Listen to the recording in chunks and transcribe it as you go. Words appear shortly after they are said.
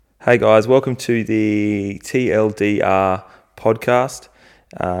Hey guys, welcome to the TLDR podcast.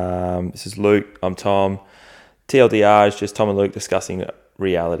 This is Luke, I'm Tom. TLDR is just Tom and Luke discussing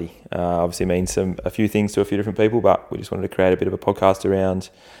reality. Obviously means a few things to a few different people, but we just wanted to create a bit of a podcast around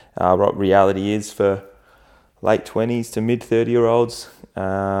what reality is for late 20s to mid 30-year-olds.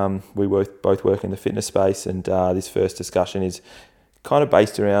 We both work in the fitness space, and this first discussion is kind of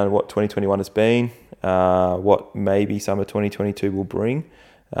based around what 2021 has been, what maybe summer 2022 will bring.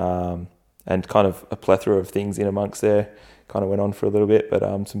 And kind of a plethora of things in amongst there. Kind of went on for a little bit, but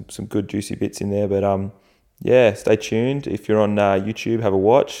some good juicy bits in there. But yeah, stay tuned. If you're on YouTube, have a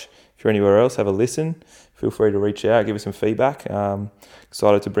watch. If you're anywhere else, have a listen. Feel free to reach out, give us some feedback.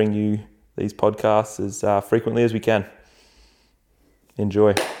 Excited to bring you these podcasts as frequently as we can.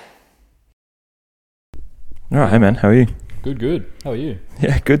 Enjoy. All right, hey man, how are you? Good. How are you?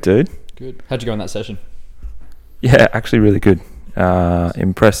 Yeah, good, dude. Good. How'd you go in that session? Yeah, actually really good.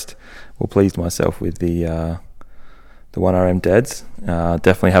 Impressed or pleased myself with the 1RM deads.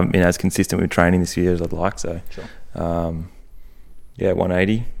 Definitely haven't been as consistent with training this year as I'd like. So, Sure.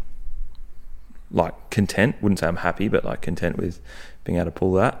 180. Like content. Wouldn't say I'm happy, but like content with being able to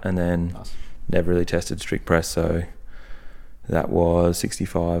pull that. And then Nice. never really tested strict press, so that was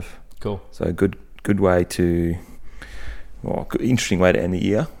 65. Cool. So good way to, interesting way to end the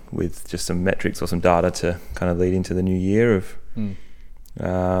year with just some metrics or some data to kind of lead into the new year of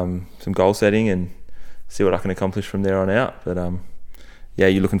some goal setting and see what I can accomplish from there on out. But yeah,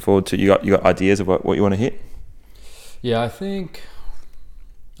 you're looking forward to, you got ideas of what you want to hit? Yeah, I think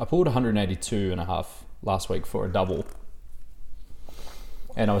I pulled 182.5 last week for a double,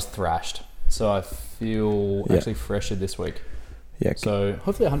 and I was thrashed. So I feel actually fresher this week. Yeah. So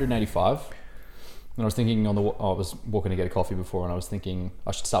hopefully 185. And I was thinking I was walking to get a coffee before, and I was thinking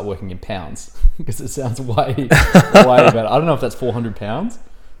I should start working in pounds because it sounds way better. I don't know if that's 400 pounds.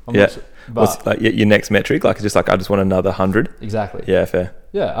 I'm not sure, but what's like your next metric? Like, just like, I just want another 100. Exactly. Yeah, fair.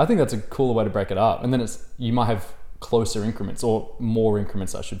 Yeah, I think that's a cooler way to break it up. And then you might have closer increments, or more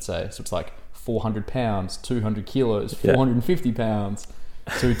increments, I should say. So it's like 400 pounds, 200 kilos, 450 pounds,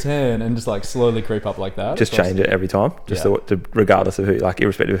 210, and just like slowly creep up like that. Just change it every time, just regardless of who, like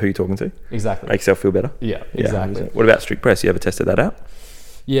irrespective of who you're talking to. Exactly. Make yourself feel better. Yeah, exactly. What about strict press? You ever tested that out?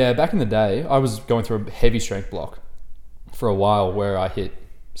 Yeah, back in the day, I was going through a heavy strength block for a while where I hit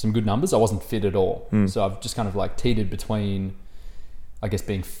some good numbers. I wasn't fit at all. So I've just kind of like teetered between, I guess,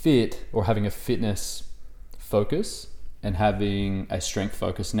 being fit or having a fitness focus and having a strength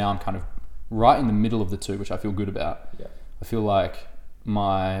focus. Now I'm kind of right in the middle of the two, which I feel good about. Yeah. I feel like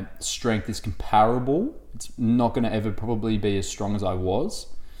my strength is comparable. It's not going to ever probably be as strong as I was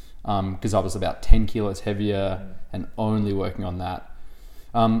because I was about 10 kilos heavier and only working on that.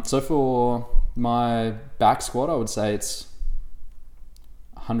 So for my back squat, I would say it's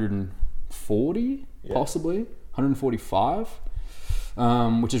 140, possibly 145,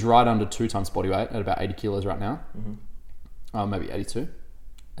 which is right under 2 times body weight at about 80 kilos right now, maybe 82.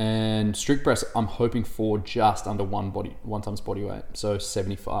 And strict press, I'm hoping for just under 1 times body weight, so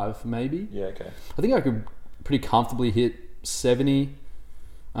 75 maybe. Yeah, okay. I think I could pretty comfortably hit 70,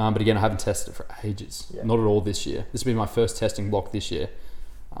 but again, I haven't tested it for ages. Yeah. Not at all this year. This will be my first testing block this year,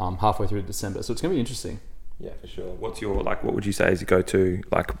 halfway through December, so it's going to be interesting. Yeah, for sure. What's your, like, what would you say is your go-to,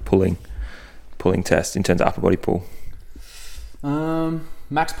 like, pulling test in terms of upper body pull?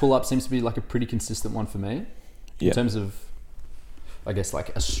 Max pull-up seems to be like a pretty consistent one for me in terms of, I guess, like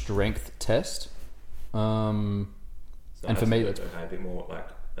a strength test. And for me, that's a bit more like,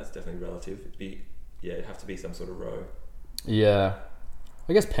 that's definitely relative. It'd have to be some sort of row. Yeah,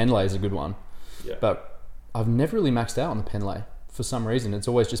 I guess pen lay is a good one. Yeah. But I've never really maxed out on the pen lay for some reason. It's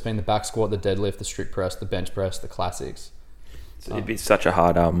always just been the back squat, the deadlift, the strict press, the bench press, the classics. So it'd be such a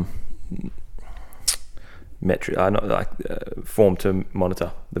hard metric, not like form to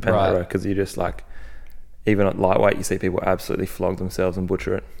monitor the pen lay row, because you just like, even at lightweight, you see people absolutely flog themselves and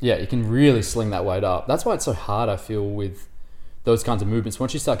butcher it. Yeah, you can really sling that weight up. That's why it's so hard, I feel, with those kinds of movements.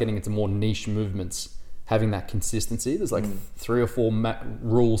 Once you start getting into more niche movements, having that consistency, there's like 3 or 4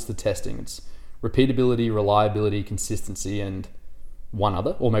 rules to testing. It's repeatability, reliability, consistency, and one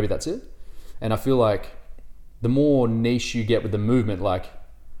other, or maybe that's it. And I feel like the more niche you get with the movement, like,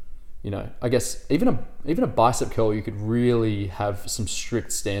 you know, I guess even a bicep curl, you could really have some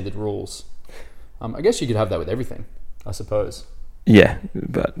strict standard rules. I guess you could have that with everything, I suppose. Yeah,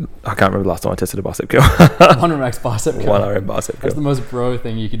 but I can't remember the last time I tested a bicep curl. 100 max bicep curl. 1RM bicep curl. That's the most bro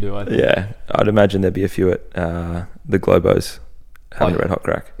thing you could do, I think. Yeah, I'd imagine there'd be a few at the Globos having a red hot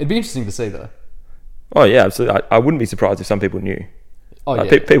crack. It'd be interesting to see, though. Oh yeah, absolutely. I wouldn't be surprised if some people knew. Oh,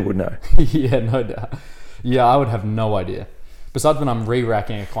 like, yeah. People would know. Yeah, no doubt. Yeah, I would have no idea. besides when I'm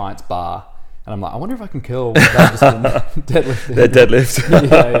re-racking a client's bar and I'm like, I wonder if I can curl without just deadlifting. Their deadlift.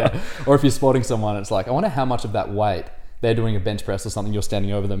 Yeah. Or if you're spotting someone, it's like, I wonder how much of that weight they're doing a bench press or something, you're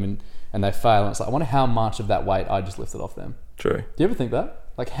standing over them and they fail. And it's like, I wonder how much of that weight I just lifted off them. True. Do you ever think that?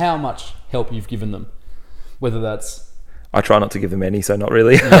 Like how much help you've given them? Whether that's... I try not to give them any, so not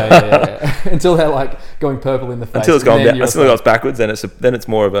really. Yeah. Until they're like going purple in the face. Until it's gone until it goes backwards, then it's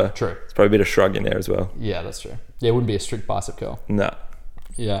more of a... True. It's probably a bit of shrug in there as well. Yeah, that's true. Yeah, it wouldn't be a strict bicep curl. No.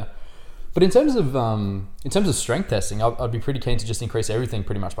 Yeah. But in terms of strength testing, I'd be pretty keen to just increase everything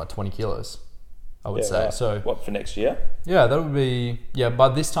pretty much by 20 kilos, I would say. Right. So what, for next year? Yeah, that would be... Yeah, by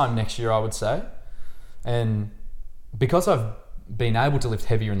this time next year, I would say. And because I've been able to lift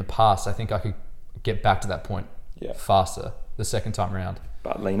heavier in the past, I think I could get back to that point faster the second time around.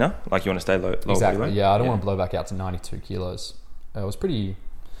 But leaner? Like you want to stay low Exactly. body weight? Yeah, I don't want to blow back out to 92 kilos. I was pretty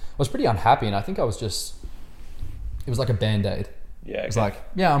unhappy, and I think it was like a band-aid. Yeah. Okay. It's like,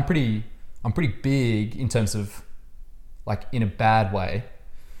 yeah, I'm pretty big in terms of like in a bad way,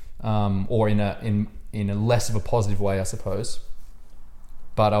 or in a less of a positive way, I suppose.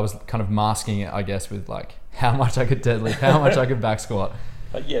 But I was kind of masking it, I guess, with like how much I could deadlift, how much I could back squat.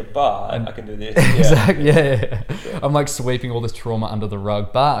 I can do this. Exactly. Yeah. Sure. I'm like sweeping all this trauma under the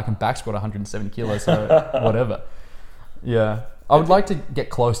rug, but I can back squat 170 kilos, so whatever. Yeah. I would like to get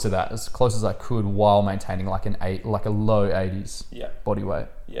close to that, as close as I could, while maintaining like a low 80s body weight.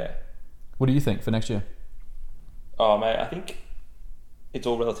 Yeah. What do you think for next year? Oh, mate, I think it's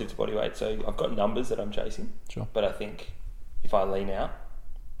all relative to body weight. So I've got numbers that I'm chasing. Sure. But I think if I lean out,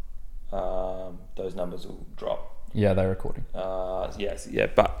 those numbers will drop. Yeah, they're recording. Yes, yeah,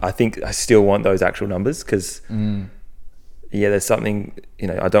 but I think I still want those actual numbers because, there's something,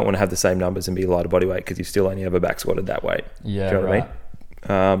 I don't want to have the same numbers and be lighter body weight because you still only ever back squatted that weight. Yeah, do you know right.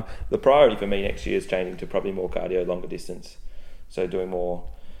 what I mean? The priority for me next year is changing to probably more cardio, longer distance. So doing more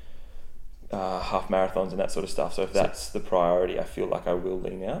half marathons and that sort of stuff. So if that's the priority, I feel like I will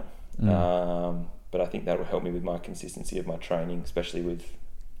lean out. But I think that will help me with my consistency of my training, especially with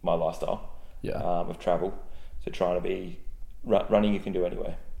my lifestyle of travel. So trying to be running, you can do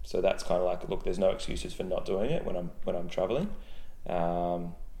anyway. So that's kind of like, look, there's no excuses for not doing it when I'm traveling.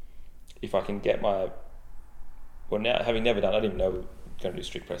 If I can get now having never done, I didn't even know we were going to do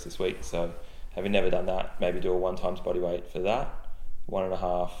strict press this week. So having never done that, maybe do a 1 times body weight for that,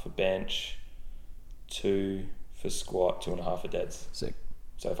 1.5 for bench, 2 for squat, 2.5 for deads. Sick.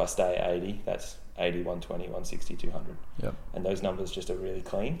 So if I stay at 80, that's 80, 120, 160, 200. Yep. And those numbers just are really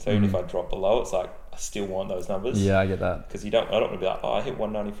clean. So even if I drop below, it's like I still want those numbers. Yeah, I get that. Because I don't want to be like, I hit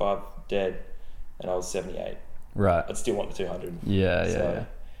 195 dead and I was 78. Right. I'd still want the 200. Yeah.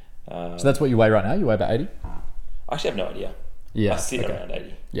 So that's what you weigh right now? You weigh about 80? I actually have no idea. Yeah. I sit around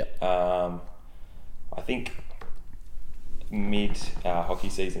 80. Yeah. I think mid hockey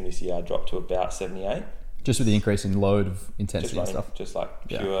season this year I dropped to about 78. Just with the increase in load of intensity and stuff? Just like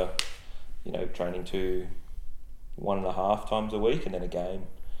pure, training to 1.5 times a week and then a game.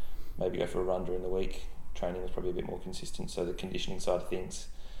 Maybe go for a run during the week. Training was probably a bit more consistent, so the conditioning side of things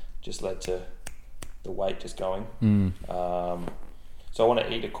just led to the weight just going. So I want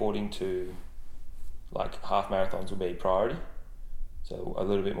to eat according to, like, half marathons will be priority, so a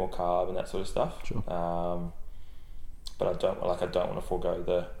little bit more carb and that sort of stuff. Sure. But I don't want to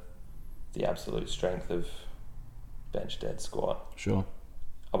forego the absolute strength of bench, dead, squat. Sure.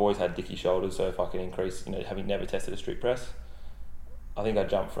 I've always had dicky shoulders, so if I can increase, having never tested a strict press, I think I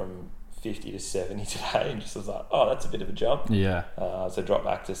jumped from 50 to 70 today and just was like, oh, that's a bit of a jump. Yeah. So drop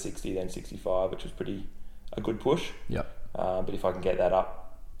back to 60, then 65, which was a good push. Yep. But if I can get that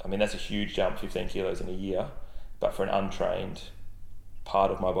up, I mean, that's a huge jump, 15 kilos in a year. But for an untrained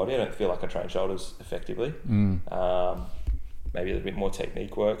part of my body, I don't feel like I train shoulders effectively. Maybe a little bit more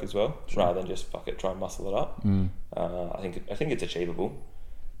technique work as well, rather than just try and muscle it up. I think it's achievable.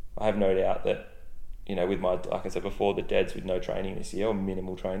 I have no doubt that, with my, like I said before, the deads with no training this year or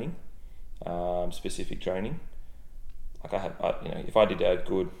minimal training, specific training, like if I did a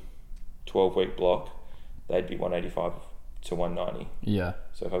good 12-week block, they'd be 185 to 190. Yeah.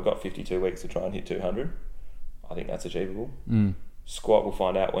 So if I've got 52 weeks to try and hit 200, I think that's achievable. Squat, we'll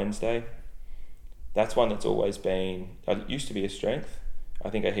find out Wednesday. That's one that's always been, it used to be a strength. I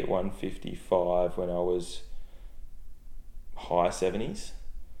think I hit 155 when I was high 70s.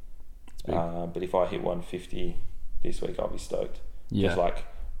 But if I hit 150 this week, I'll be stoked. Yeah. Just like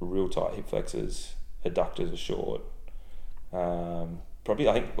real tight hip flexors, adductors are short. Probably,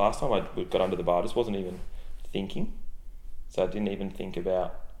 I think last time I got under the bar, I just wasn't even thinking. So I didn't even think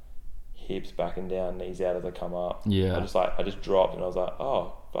about hips backing down, knees out as I come up. Yeah. I just dropped and I was like,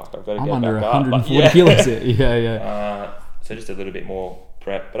 oh, fuck, I've got to I'm get under back 140 up. kilos. Yeah. So just a little bit more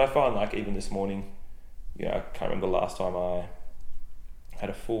prep. But I find like even this morning, I can't remember the last time I had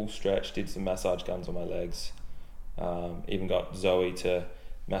a full stretch, did some massage guns on my legs, even got Zoe to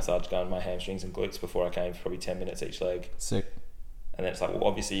massage gun my hamstrings and glutes before I came for probably 10 minutes each leg. Sick. And then it's like, well,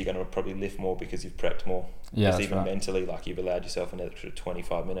 obviously you're going to probably lift more because you've prepped more. Yeah, that's even right. mentally, like you've allowed yourself an extra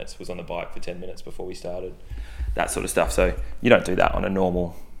 25 minutes, was on the bike for 10 minutes before we started, that sort of stuff. So you don't do that on a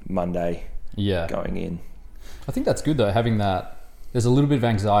normal Monday going in. I think that's good though, having that. There's a little bit of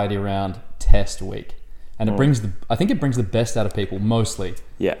anxiety around test week, and I think it brings the best out of people mostly.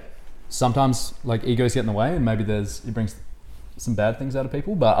 Yeah. Sometimes like egos get in the way, and maybe it brings some bad things out of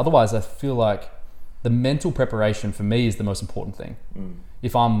people, but otherwise I feel like the mental preparation for me is the most important thing.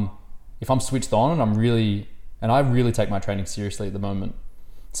 If I'm switched on and I really take my training seriously at the moment,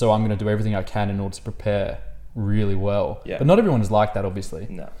 so I'm going to do everything I can in order to prepare really well. Yeah. But not everyone is like that, obviously.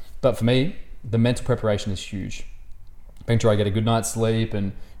 No. But for me, the mental preparation is huge. Making sure I get a good night's sleep,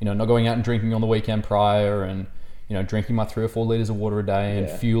 and not going out and drinking on the weekend prior, and drinking my 3 or 4 liters of water a day, and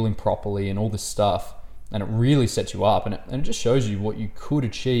fueling properly, and all this stuff. And it really sets you up, and it just shows you what you could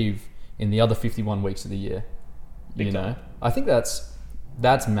achieve in the other 51 weeks of the year. Big time. I think that's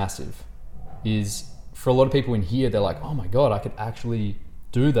massive. Is for a lot of people in here, they're like, oh my God, I could actually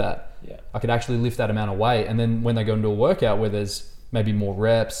do that. Yeah. I could actually lift that amount of weight. And then when they go into a workout where there's maybe more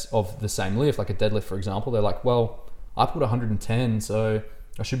reps of the same lift, like a deadlift, for example, they're like, well, I put 110, so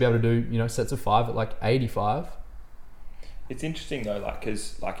I should be able to do, sets of 5 at like 85. It's interesting though, like,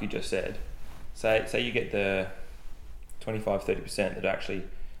 because like you just said, say you get the 25-30% that are actually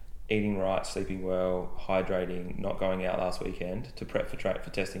eating right, sleeping well, hydrating, not going out last weekend to prep for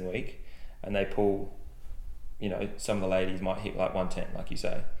testing week, and they pull, some of the ladies might hit like 110, like you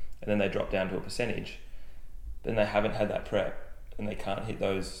say, and then they drop down to a percentage. Then they haven't had that prep, and they can't hit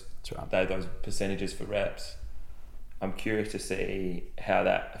those those percentages for reps. I'm curious to see how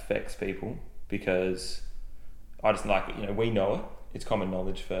that affects people, because I just like, we know it. It's common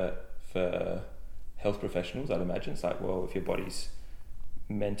knowledge for health professionals, I'd imagine. It's like, well, if your body's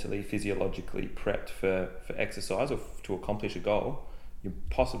mentally, physiologically prepped for exercise or to accomplish a goal, you're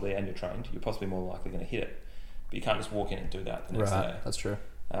possibly more likely going to hit it. But you can't just walk in and do that the next day. That's true.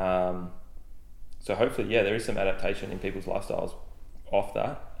 So hopefully, there is some adaptation in people's lifestyles off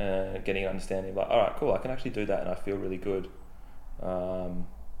that, getting an understanding of like, all right, cool, I can actually do that and I feel really good. So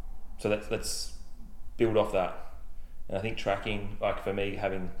let's build off that. And I think tracking, like for me,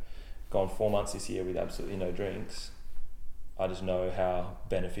 having gone 4 months this year with absolutely no drinks, I just know how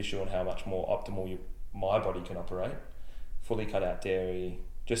beneficial and how much more optimal my body can operate. Fully cut out dairy,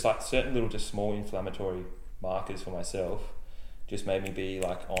 just like certain little, just small inflammatory markers for myself, just made me be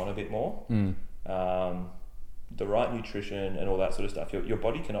like on a bit more. The right nutrition and all that sort of stuff. Your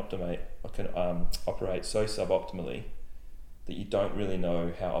body can operate so suboptimally that you don't really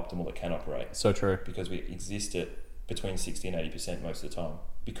know how optimal it can operate. So true. Because we exist at between 60 and 80% most of the time,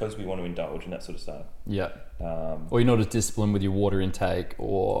 because we want to indulge in that sort of stuff. Yeah. Or you're not as disciplined with your water intake,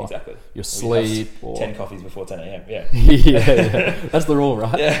 or exactly your sleep, or 10 coffees before 10 a.m. Yeah. yeah. That's the rule,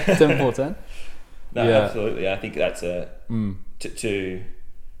 right? Yeah. 10 before 10. No, absolutely. I think that's to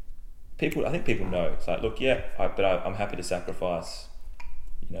people. I think people know. It's like, look, I'm happy to sacrifice,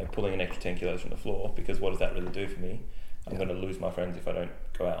 pulling an extra 10 kilos from the floor, because what does that really do for me? I'm going to lose my friends if I don't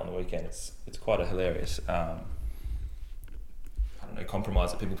go out on the weekend. It's quite a hilarious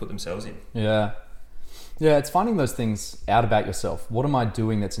compromise that people put themselves in. Yeah, it's finding those things out about yourself. What am I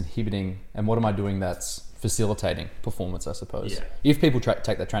doing that's inhibiting, and what am I doing that's facilitating performance, I suppose. Yeah. If people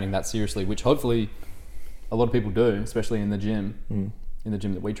take that training that seriously, which hopefully a lot of people do, especially in the gym, in the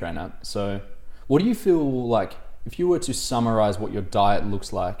gym that we train at. So what do you feel like, if you were to summarize what your diet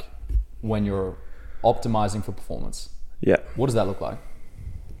looks like when you're optimizing for performance? Yeah. What does that look like?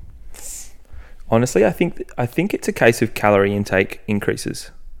 Honestly, I think it's a case of calorie intake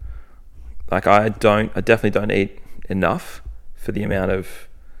increases. Like I definitely don't eat enough for the amount of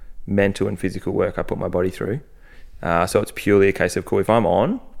mental and physical work I put my body through. So it's purely a case of, cool, if I'm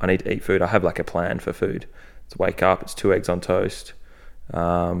on, I need to eat food. I have like a plan for food. It's wake up, it's 2 eggs on toast,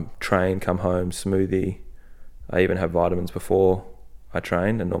 train, come home, smoothie. I even have vitamins before I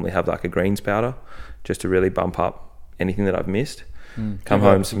train, and normally have like a greens powder just to really bump up anything that I've missed. Come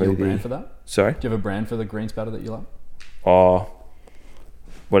home, smoothie. Do you have a brand for that? Sorry? Do you have a brand for the greens powder that you like? Oh,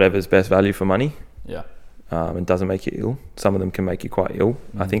 whatever's best value for money. Yeah. And doesn't make you ill. Some of them can make you quite ill,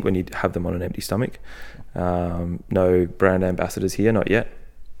 I think, when you have them on an empty stomach. No brand ambassadors here, not yet.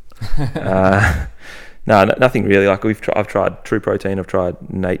 No, nothing really. Like I've tried True Protein, I've tried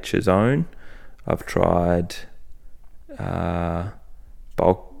Nature's Own, I've tried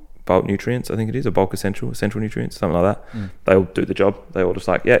bulk nutrients, I think it is, or bulk essential nutrients, something like that. They all do the job. They all just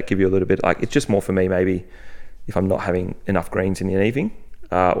like, give you a little bit. Like, it's just more for me, maybe if I'm not having enough greens in the evening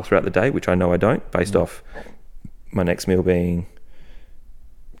or throughout the day, which I know I don't, based off my next meal being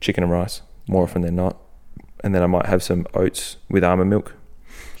chicken and rice more often than not. And then I might have some oats with almond milk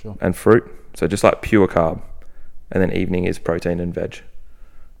and fruit. So just like pure carb. And then evening is protein and veg.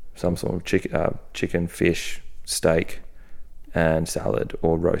 Some sort of chicken, fish, steak, and salad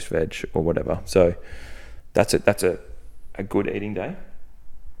or roast veg or whatever. So that's a good eating day.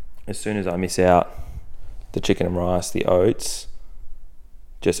 As soon as I miss out the chicken and rice, the oats,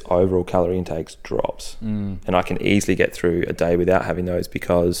 just overall calorie intakes drops. And I can easily get through a day without having those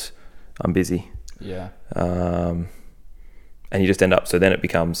because I'm busy. Yeah. And you just end up, so then it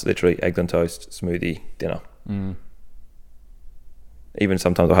becomes literally eggs on toast, smoothie, dinner. Even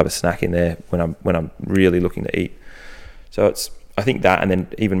sometimes I'll have a snack in there when I'm really looking to eat. So I think that, and then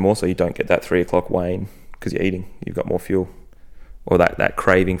even more so, you don't get that 3 o'clock wane because you're eating. You've got more fuel, or that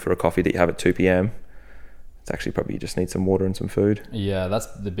craving for a coffee that you have at 2 p.m. It's actually probably you just need some water and some food. Yeah, that's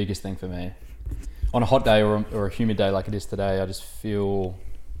the biggest thing for me. On a hot day or a humid day like it is today, I just feel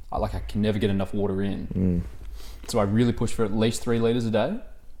like I can never get enough water in. So I really push for at least 3 liters a day.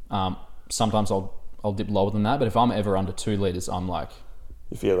 Sometimes I'll dip lower than that, but if I'm ever under 2 liters, I'm like,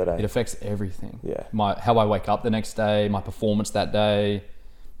 you feel it, eh? It affects everything. Yeah. How I wake up the next day, my performance that day,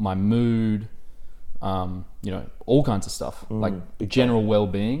 my mood, all kinds of stuff. Like general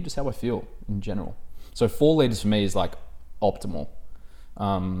well-being, just how I feel in general. So 4 liters for me is like optimal.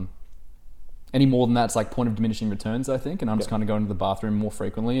 Any more than that, it's like point of diminishing returns, I think. And I'm just kind of going to the bathroom more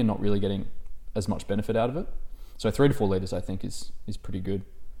frequently and not really getting as much benefit out of it. So 3 to 4 liters, I think, is pretty good.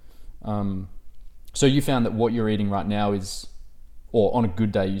 So you found that what you're eating right now is, or on a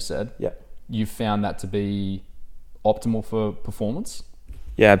good day, you said, you found that to be optimal for performance?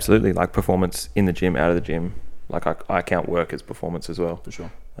 Yeah, absolutely. Like performance in the gym, out of the gym. Like I count work as performance as well. For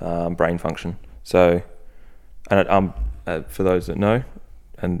sure. Brain function. So, and for those that know,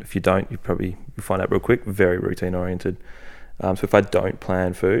 and if you don't, you'll find out real quick, very routine oriented. So if I don't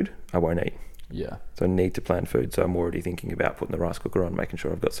plan food, I won't eat. Yeah. So I need to plan food. So I'm already thinking about putting the rice cooker on, making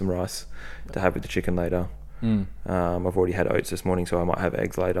sure I've got some rice to have with the chicken later. I've already had oats this morning, so I might have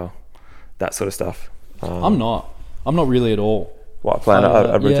eggs later. That sort of stuff. I'm not really at all. What, a planner?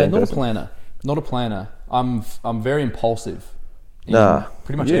 A routine yeah, not person? Not a planner. I'm very impulsive in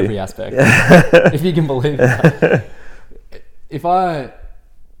pretty much every aspect. If you can believe that.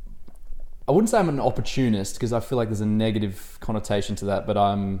 I wouldn't say I'm an opportunist because I feel like there's a negative connotation to that, but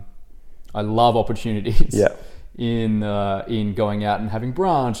I love opportunities. Yeah. In going out and having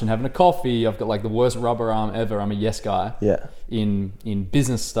brunch and having a coffee. I've got like the worst rubber arm ever. I'm a yes guy. Yeah. In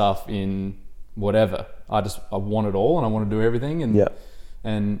business stuff, in whatever. I want it all and I want to do everything. And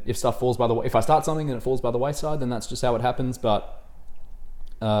and if stuff falls by the way, if I start something and it falls by the wayside, then that's just how it happens. But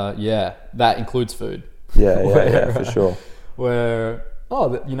that includes food. Yeah, for sure. Where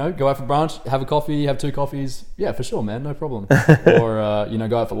go out for brunch, have a coffee, have 2 coffees. Yeah, for sure, man, no problem. Or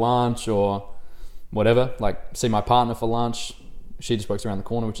go out for lunch or whatever, like see my partner for lunch. She just works around the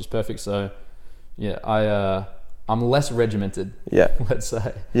corner, which is perfect. So I'm less regimented, let's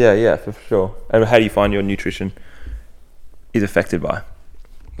say. Yeah, for sure. And how do you find your nutrition is affected by?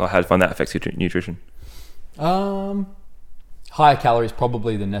 Like, how do you find that affects your nutrition? Higher calories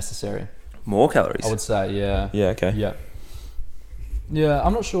probably than necessary. More calories? I would say, yeah. Yeah, okay. Yeah,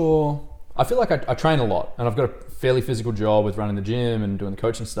 I'm not sure. I feel like I train a lot and I've got a fairly physical job with running the gym and doing the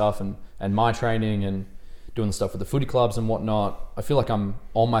coaching stuff and my training and doing the stuff with the footy clubs and whatnot. I feel like I'm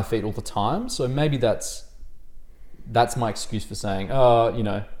on my feet all the time. So maybe that's my excuse for saying,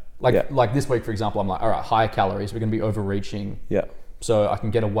 like this week, for example, I'm like, all right, higher calories, we're going to be overreaching. Yeah. So I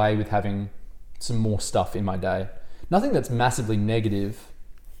can get away with having some more stuff in my day. Nothing that's massively negative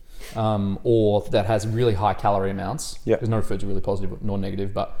or that has really high calorie amounts. Yeah. Because no food's really positive nor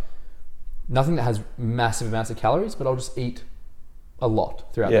negative, but nothing that has massive amounts of calories, but I'll just eat a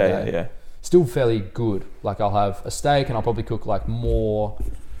lot throughout the day. Yeah. Still fairly good. Like I'll have a steak and I'll probably cook like more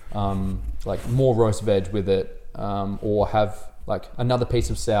roast veg with it, or have like another piece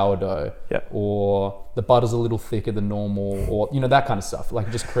of sourdough, or the butter's a little thicker than normal, or that kind of stuff. Like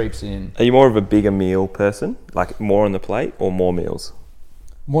it just creeps in. Are you more of a bigger meal person, like more on the plate, or more meals?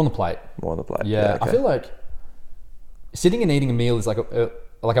 More on the plate. More on the plate. Yeah, okay. I feel like sitting and eating a meal is like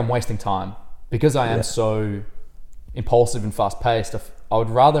I'm wasting time because I am so impulsive and fast paced. I would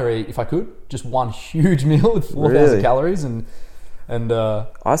rather eat, if I could, just one huge meal with 4,000 calories and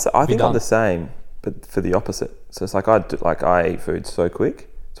I think I'm the same, but for the opposite. So it's like I eat food so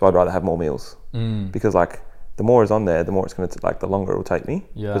quick, so I'd rather have more meals because like the more is on there, the more it's going to, like, the longer it will take me.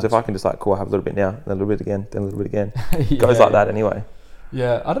 Yeah. Because if I can just, like, cool, I have a little bit now, then a little bit again, then a little bit again. It goes like that anyway.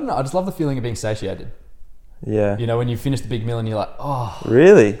 Yeah, I don't know. I just love the feeling of being satiated. Yeah. You know, when you finish the big meal and you're like, oh.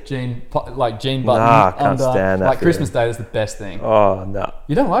 Really? Gene button Nah, I can't stand that Like feeling. Christmas Day is the best thing. Oh, no.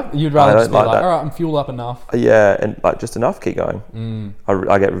 You don't like? You'd rather just be like like, that. all right, I'm fueled up enough. Yeah, and, like, just enough, keep going.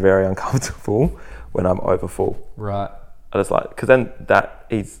 I get very uncomfortable when I'm over full. Right. I just like, because then that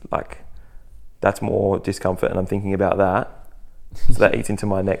is, like, that's more discomfort, and I'm thinking about that. So that eats into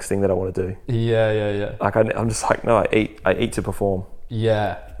my next thing that I want to do. Yeah. Like, I'm just like, no, I eat to perform.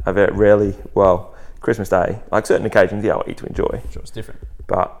 Yeah. I very rarely, well, Christmas Day, like certain occasions, yeah, I'll eat to enjoy. Sure, it's different.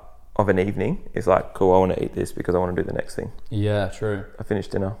 But of an evening, it's like, cool, I want to eat this because I want to do the next thing. Yeah, true. I finished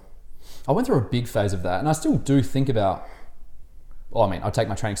dinner. I went through a big phase of that, and I still do think about, well, I mean, I take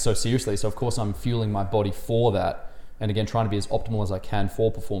my training so seriously, so of course I'm fueling my body for that, and again, trying to be as optimal as I can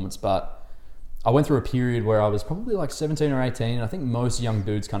for performance, but I went through a period where I was probably like 17 or 18, and I think most young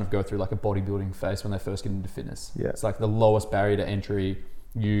dudes kind of go through like a bodybuilding phase when they first get into fitness. Yeah. It's like the lowest barrier to entry.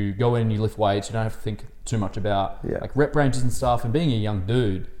 You go in and you lift weights, you don't have to think too much about like rep ranges and stuff, and being a young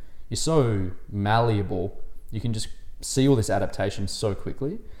dude, you're so malleable, you can just see all this adaptation so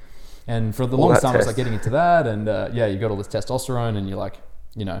quickly. And for the longest time, I was like getting into that, and you got all this testosterone, and you're like,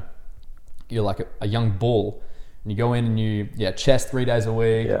 you know, you're like a young bull. And you go in and you chest 3 days a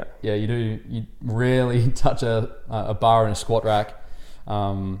week. You rarely touch a bar and a squat rack.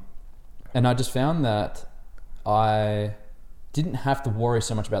 And I just found that I didn't have to worry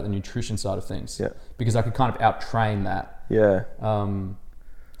so much about the nutrition side of things because I could kind of out-train that. Yeah.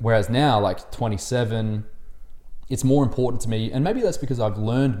 Whereas now, like 27, it's more important to me, and maybe that's because I've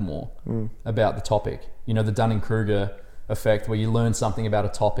learned more about the topic. You know, the Dunning-Kruger effect, where you learn something about a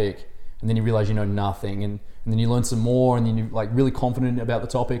topic and then you realize you know nothing, and then you learn some more, and then you're like really confident about the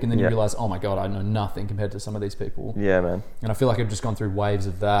topic, and then you realize, oh my God, I know nothing compared to some of these people. Yeah, man. And I feel like I've just gone through waves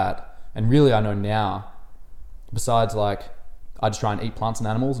of that. And really, I know now, besides like, I just try and eat plants and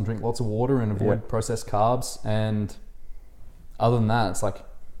animals and drink lots of water and avoid processed carbs. And other than that, it's like,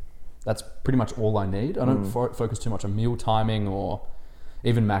 that's pretty much all I need. I don't focus too much on meal timing or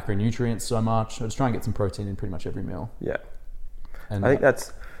even macronutrients so much. I just try and get some protein in pretty much every meal. Yeah. And I think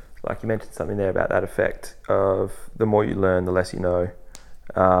that's, like you mentioned something there about that effect of the more you learn, the less you know.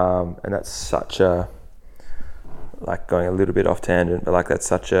 And that's such a, like going a little bit off tangent, but like that's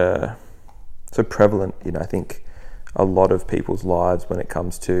so prevalent in, I think, a lot of people's lives when it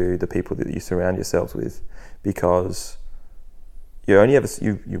comes to the people that you surround yourselves with, because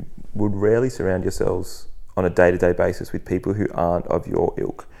you would rarely surround yourselves on a day-to-day basis with people who aren't of your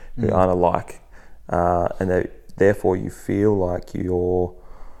ilk, who aren't alike. And therefore you feel like your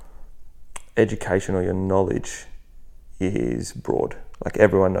education or your knowledge is broad, like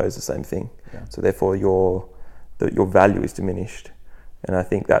everyone knows the same thing, so therefore your value is diminished. And I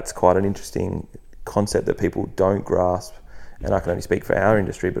think that's quite an interesting concept that people don't grasp, and I can only speak for our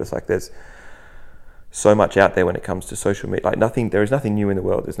industry, but it's like there's so much out there when it comes to social media. Like there is nothing new in the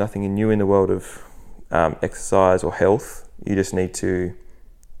world. There's nothing new in the world of exercise or health. You just need to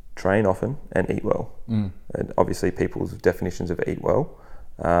train often and eat well. And obviously people's definitions of eat well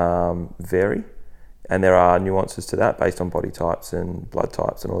vary, and there are nuances to that based on body types and blood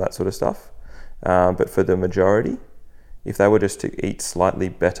types and all that sort of stuff. But for the majority, if they were just to eat slightly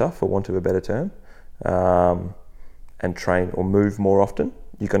better, for want of a better term, and train or move more often,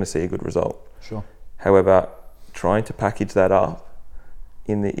 you're going to see a good result. Sure. However, trying to package that up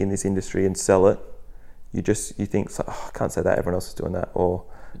in this industry and sell it, you think, oh, I can't say that, everyone else is doing that, or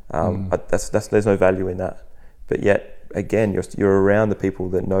there's no value in that. But yet again, you're around the people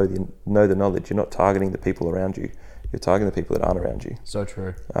that know the knowledge. You're not targeting the people around you. You're targeting the people that aren't around you. So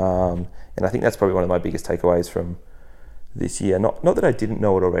true. And I think that's probably one of my biggest takeaways from this year. Not that I didn't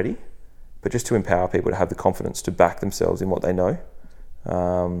know it already, but just to empower people to have the confidence to back themselves in what they know.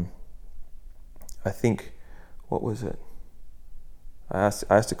 I think, what was it? I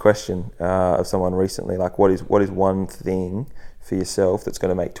asked a question of someone recently, like, what is one thing for yourself that's going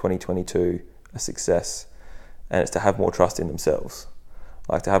to make 2022 a success? And it's to have more trust in themselves,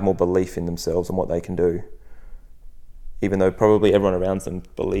 like to have more belief in themselves and what they can do, even though probably everyone around them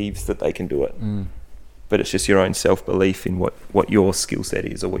believes that they can do it. But it's just your own self-belief in what your skill set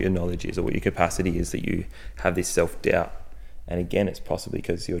is, or what your knowledge is, or what your capacity is, that you have this self-doubt. And again, it's possibly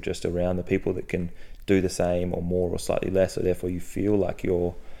because you're just around the people that can do the same or more or slightly less, so therefore you feel like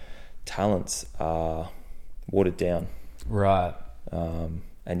your talents are watered down. Right.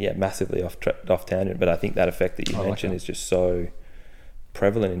 And massively off tangent, but I think that effect that you mentioned is just so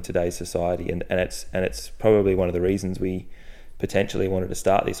prevalent in today's society, and it's probably one of the reasons potentially wanted to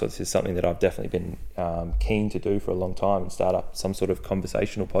start this, or this is something that I've definitely been keen to do for a long time and start up some sort of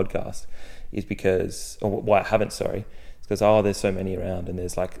conversational podcast, is because, or why I haven't, sorry, it's because, there's so many around, and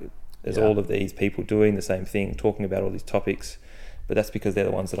there's all of these people doing the same thing, talking about all these topics, but that's because they're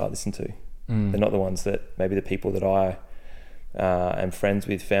the ones that I listen to. They're not the ones that, maybe the people that I am friends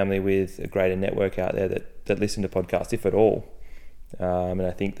with, family with, a greater network out there that listen to podcasts, if at all. And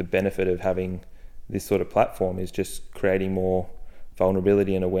I think the benefit of having this sort of platform is just creating more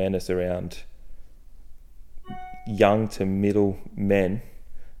vulnerability and awareness around young to middle men,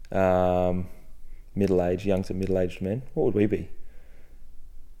 middle-aged, young to middle-aged men. What would we be?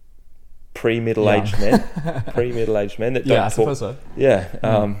 Pre-middle-aged men that don't I suppose so.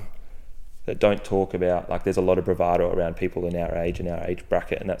 That don't talk about, like, there's a lot of bravado around people in our age and our age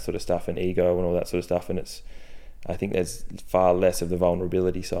bracket and that sort of stuff, and ego and all that sort of stuff, and I think there's far less of the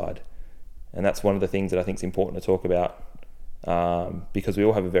vulnerability side, and that's one of the things that I think is important to talk about, because we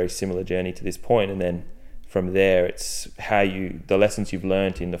all have a very similar journey to this point, and then from there it's the lessons you've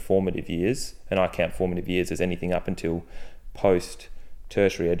learned in the formative years, and I count formative years as anything up until post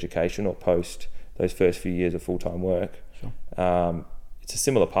tertiary education or post those first few years of full-time work. Sure. It's a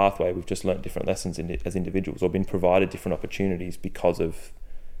similar pathway. We've just learnt different lessons as individuals, or been provided different opportunities because of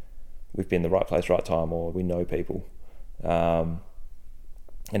we've been in the right place, right time, or we know people, and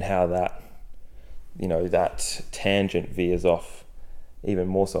how that, that tangent veers off even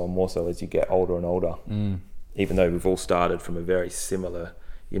more so and more so as you get older and older. Even though we've all started from a very similar,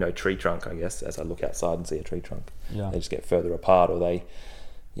 tree trunk, I guess, as I look outside and see a tree trunk. Yeah. They just get further apart, or they,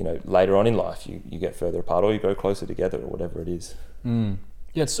 later on in life, you get further apart, or you go closer together, or whatever it is.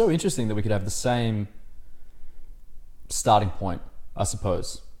 Yeah, it's so interesting that we could have the same starting point, I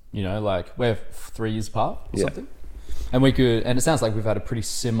suppose. Like we're 3 years apart or something. And and it sounds like we've had a pretty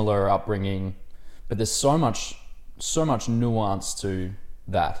similar upbringing, but there's so much nuance to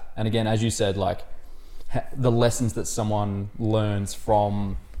that. And again, as you said, like the lessons that someone learns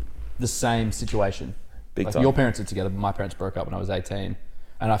from the same situation. Big like time. Your parents are together, but my parents broke up when I was 18.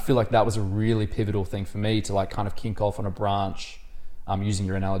 And I feel like that was a really pivotal thing for me to like kind of kink off on a branch, using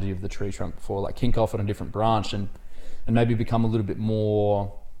your analogy of the tree trunk before, like kink off on a different branch and maybe become a little bit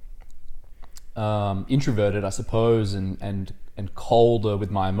more introverted, I suppose, and colder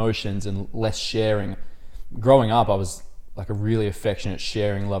with my emotions and less sharing. Growing up, I was like a really affectionate,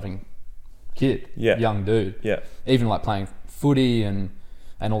 sharing, loving kid, young dude. Yeah. Even like playing footy and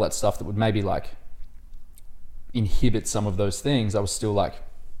all that stuff that would maybe like inhibit some of those things. I was still like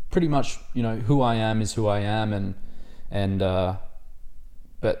pretty much, who I am is who I am, and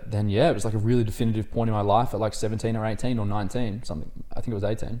but then it was like a really definitive point in my life at like 17 or 18 or 19, something. I think it was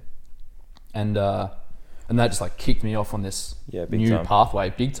 18. And that just like kicked me off on this new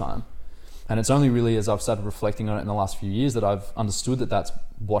pathway, big time. And it's only really as I've started reflecting on it in the last few years that I've understood that that's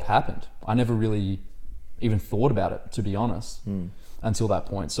what happened. I never really even thought about it, to be honest, until that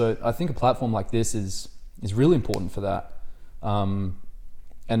point. So I think a platform like this is really important for that.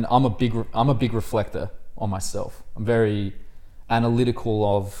 And I'm a big reflector on myself. I'm very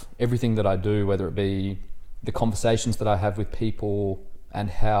analytical of everything that I do, whether it be the conversations that I have with people and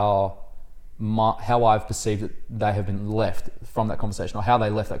how I've perceived that they have been left from that conversation, or how they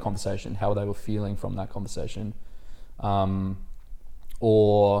left that conversation, how they were feeling from that conversation, or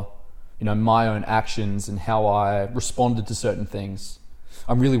my own actions and how I responded to certain things.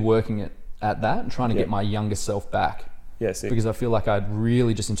 I'm really working at that and trying to get my younger self back. Yes, because I feel like I'd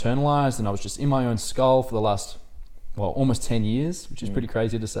really just internalized and I was just in my own skull for the last almost 10 years, which is pretty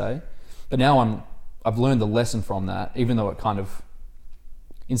crazy to say. But now I've learned the lesson from that, even though it kind of,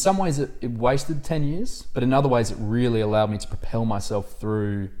 in some ways it wasted 10 years, but in other ways it really allowed me to propel myself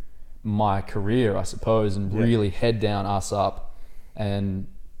through my career, I suppose, and really head down, ass up, and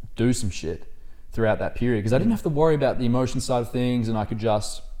do some shit throughout that period. Because I didn't have to worry about the emotion side of things, and I could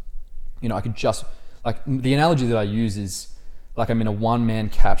just, like the analogy that I use is like I'm in a one-man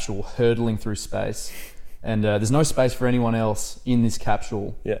capsule hurtling through space, and there's no space for anyone else in this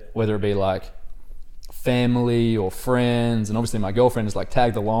capsule, whether it be like family or friends. And obviously my girlfriend is like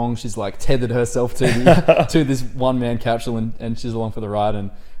tagged along. She's like tethered herself to to this one-man capsule, and she's along for the ride,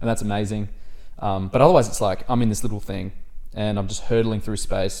 and that's amazing. But otherwise it's like I'm in this little thing and I'm just hurtling through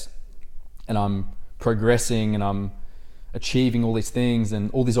space, and I'm progressing and I'm achieving all these things, and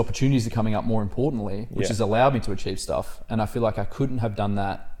all these opportunities are coming up, more importantly, which has allowed me to achieve stuff. And I feel like I couldn't have done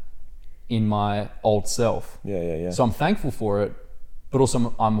that in my old self. So I'm thankful for it, but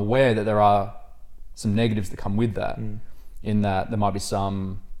also I'm aware that there are some negatives that come with that, in that there might be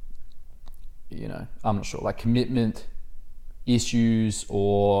some, I'm not sure, like commitment issues,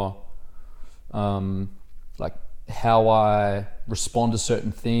 or like how I respond to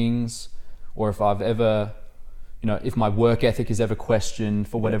certain things, or if I've ever, if my work ethic is ever questioned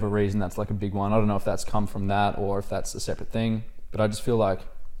for whatever reason. That's like a big one. I don't know if that's come from that or if that's a separate thing, but I just feel like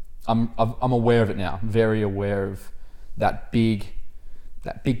I'm aware of it now. Very aware of that big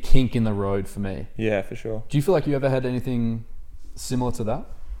kink in the road for me. Yeah, for sure. Do you feel like you ever had anything similar to that?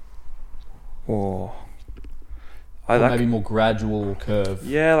 Or maybe more gradual curve.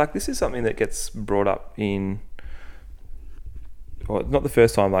 Yeah, like this is something that gets brought up in, well, not the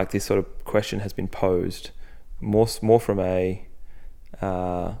first time like this sort of question has been posed, more from a,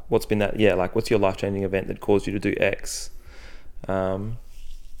 what's been that, like what's your life-changing event that caused you to do X? I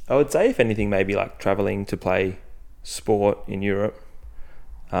would say if anything, maybe like traveling to play sport in Europe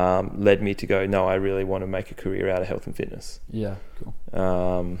led me to go, no, I really want to make a career out of health and fitness. Yeah,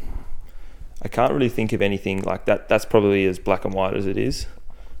 cool. I can't really think of anything like that. That's probably as black and white as it is.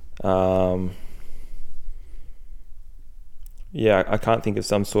 I can't think of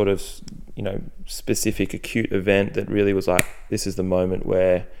some sort of, specific acute event that really was like, this is the moment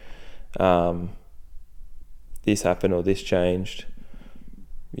where this happened or this changed.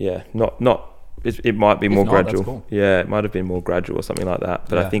 Yeah, it might be more gradual. Cool. Yeah, it might have been more gradual or something like that.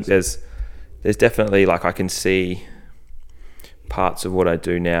 But I think there's definitely, like, I can see parts of what I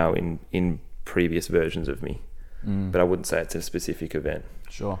do now in previous versions of me, but I wouldn't say it's a specific event.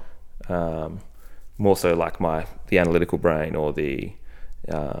 Sure. More so like the analytical brain or the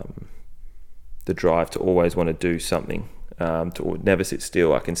drive to always want to do something, to never sit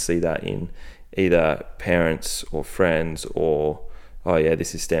still. I can see that in either parents or friends, or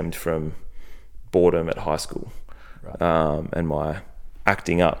this is stemmed from boredom at high school, right. And my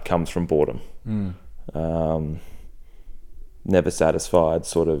acting up comes from boredom. Never satisfied,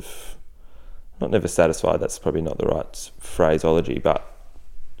 sort of, not never satisfied, that's probably not the right phraseology, but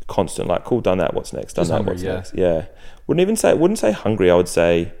constant, like, cool, done that, what's next, done that, what's next. Yeah. Wouldn't say hungry, I would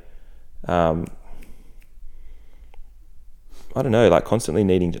say, I don't know, like constantly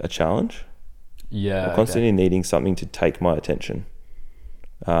needing a challenge. Yeah. Constantly needing something to take my attention.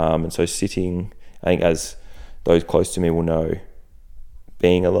 And so sitting, I think, as those close to me will know,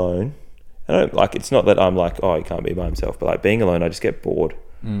 being alone, it's not that I'm like, he can't be by himself, but like being alone, I just get bored.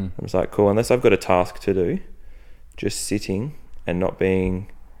 I'm just like, cool, unless I've got a task to do, just sitting and not being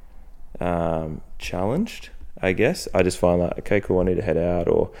challenged, I guess. I just find like, okay, cool, I need to head out.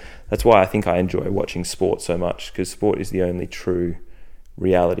 Or that's why I think I enjoy watching sport so much, because sport is the only true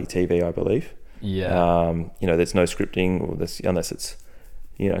reality TV, I believe. Yeah. There's no scripting, or unless it's,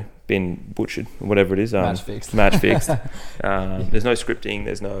 been butchered, whatever it is. Match fixed. There's no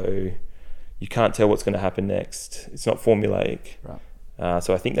scripting, you can't tell what's going to happen next. It's not formulaic. Right.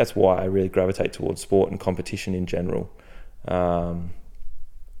 So I think that's why I really gravitate towards sport and competition in general.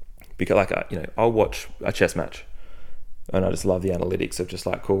 Because I'll watch a chess match and I just love the analytics of just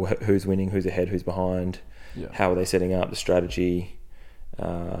like, cool, who's winning, who's ahead, who's behind, how are they setting up the strategy.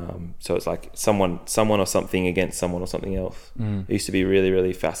 So it's like someone or something against someone or something else. I used to be really,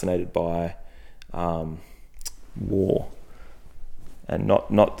 really fascinated by war, and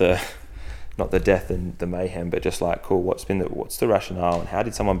not the death and the mayhem, but just like, cool, what's the rationale, and how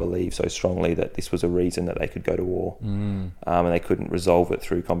did someone believe so strongly that this was a reason that they could go to war, and they couldn't resolve it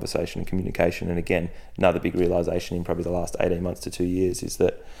through conversation and communication. And again, another big realization in probably the last 18 months to 2 years is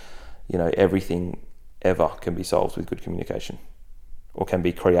that everything ever can be solved with good communication, or can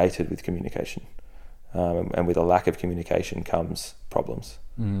be created with communication, and with a lack of communication comes problems.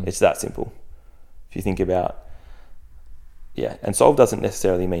 It's that simple. If you think about, and solved doesn't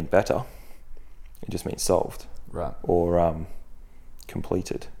necessarily mean better. It just means solved, right? Or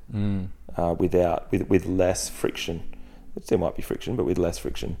completed, with less friction. There might be friction, but with less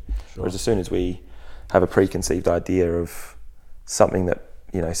friction. Sure. Whereas as soon as we have a preconceived idea of something that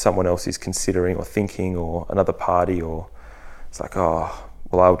someone else is considering or thinking, or another party, or it's like,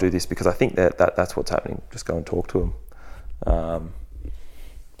 I'll do this because I think that's what's happening. Just go and talk to them.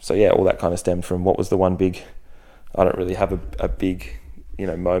 All that kind of stemmed from what was the one big. I don't really have a big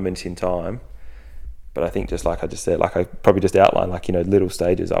moment in time. But I think, just like I just said, like I probably just outlined, like, little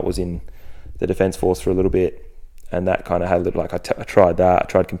stages. I was in the Defence Force for a little bit, and that kind of had a little, like, I tried that. I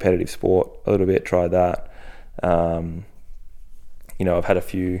tried competitive sport a little bit, tried that. I've had a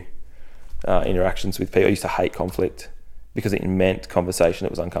few interactions with people. I used to hate conflict because it meant conversation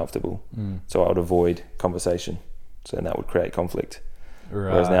that was uncomfortable. So I would avoid conversation. So then that would create conflict.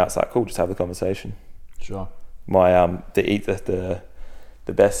 Right. Whereas now it's like, cool, just have the conversation. Sure. My, the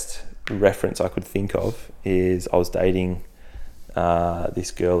best reference I could think of is I was dating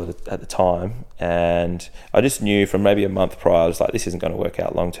this girl at the time, and I just knew from maybe a month prior, I was like, this isn't going to work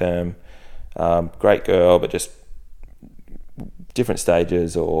out long term. Great girl, but just different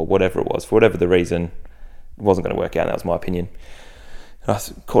stages or whatever it was, for whatever the reason, it wasn't going to work out. That was my opinion. And I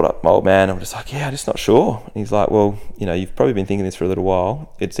called up my old man. I'm just like, I'm just not sure. And he's like, well, you've probably been thinking this for a little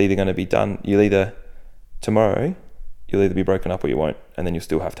while. It's either going to be done. Tomorrow, you'll either be broken up or you won't, and then you'll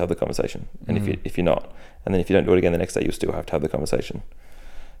still have to have the conversation. And if you're not, and then if you don't do it again the next day, you'll still have to have the conversation.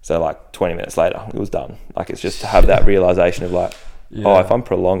 So like 20 minutes later, it was done. Like, it's just to have that realization of like, if I'm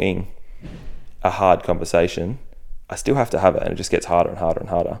prolonging a hard conversation, I still have to have it, and it just gets harder and harder and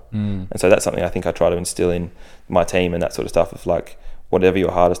harder. And so that's something I think I try to instill in my team and that sort of stuff of like, whatever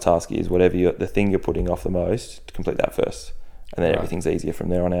your hardest task is, whatever the thing you're putting off the most, to complete that first, and then everything's easier from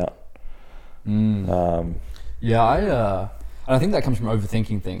there on out. I think that comes from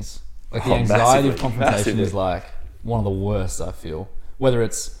overthinking things. Like the anxiety of confrontation is like one of the worst, I feel. Whether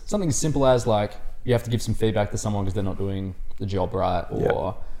it's something as simple as like you have to give some feedback to someone because they're not doing the job right,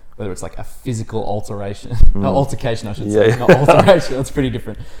 or whether it's like a physical altercation, altercation I should say, not alteration, that's pretty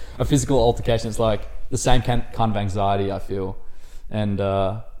different. A physical altercation, it's like the same kind of anxiety I feel. And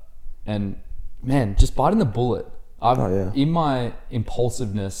man, just biting the bullet. In my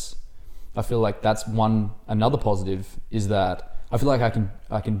impulsiveness, I feel like that's another positive is that I feel like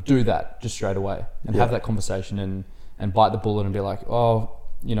I can do that just straight away and have that conversation and bite the bullet and be like,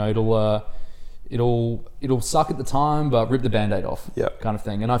 it'll suck at the time, but rip the Band-Aid off, kind of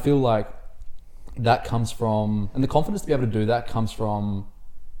thing. And I feel like that comes from, and the confidence to be able to do that comes from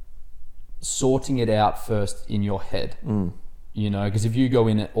sorting it out first in your head. Because if you go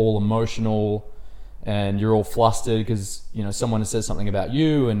in it all emotional and you're all flustered because someone says something about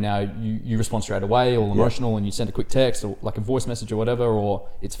you and now you respond straight away, all emotional, and you send a quick text or like a voice message or whatever, or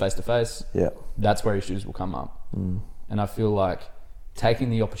it's face to face, that's where issues will come up. And I feel like taking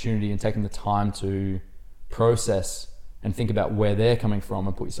the opportunity and taking the time to process and think about where they're coming from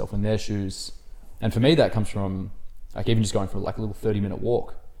and put yourself in their shoes. And for me, that comes from like even just going for like a little 30-minute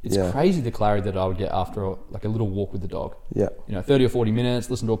walk. It's crazy the clarity that I would get after a little walk with the dog. 30 or 40 minutes,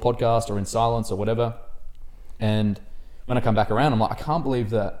 listen to a podcast or in silence or whatever. And when I come back around, I'm like, I can't believe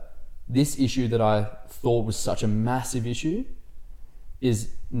that this issue that I thought was such a massive issue is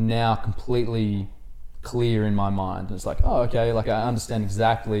now completely clear in my mind. And it's like, oh, okay, like I understand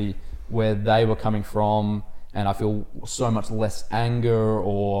exactly where they were coming from, and I feel so much less anger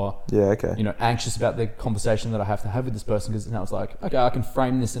or anxious about the conversation that I have to have with this person, because now it's like, okay, I can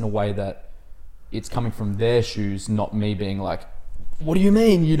frame this in a way that it's coming from their shoes, not me being like, what do you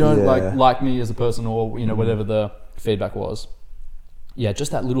mean you don't like me as a person, or whatever the feedback was.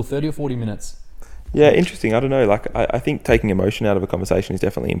 Just that little 30 or 40 minutes. Interesting. I don't know, like I think taking emotion out of a conversation is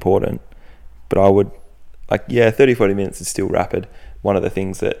definitely important, but I would 30, 40 minutes is still rapid. One of the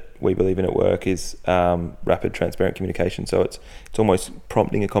things that we believe in at work is rapid, transparent communication. So it's almost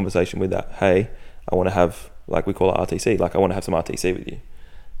prompting a conversation with that. Hey, I want to have, like we call it RTC. Like I want to have some RTC with you,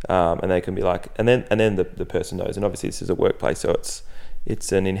 and they can be like, and then the person knows. And obviously this is a workplace, so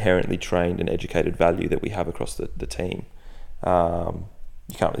it's an inherently trained and educated value that we have across the team. You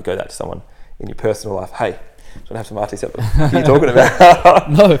can't really go that to someone in your personal life. Hey, do you want to have some RTC? What are you talking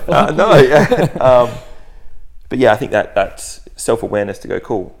about? No. But I think that's self-awareness to go,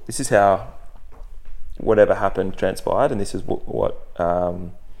 cool, this is how whatever happened transpired, and this is what I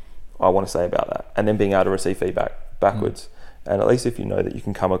want to say about that. And then being able to receive feedback backwards. And at least if you know that you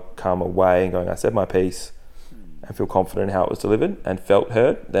can come away and going, I said my piece and feel confident in how it was delivered and felt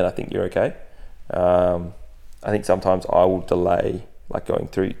heard, then I think you're okay. I think sometimes I will delay, like going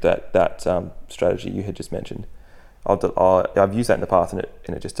through that strategy you had just mentioned. I've used that in the past, and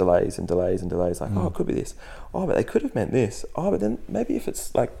it just delays and delays and delays. Like, it could be this. Oh, but they could have meant this. Oh, but then maybe if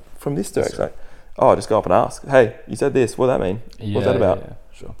it's like from this direction, like, just go up and ask. Hey, you said this. What does that mean? What's that about? Yeah,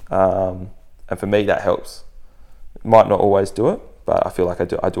 sure. And for me, that helps. Might not always do it, but I feel like I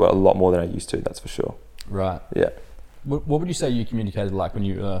do it a lot more than I used to. That's for sure. Right. Yeah. What would you say you communicated like when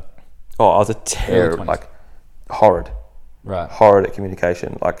you? I was a terrible, horrid. Right. Horrid at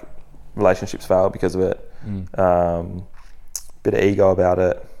communication. Like relationships fail because of it. Bit of ego about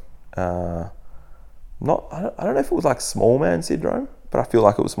it. I don't know if it was like small man syndrome, but I feel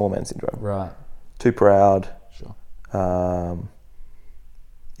like it was small man syndrome. Right. Too proud. Sure. I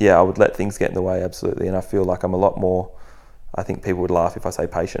would let things get in the way, absolutely. And I feel like I'm a lot more, I think people would laugh if I say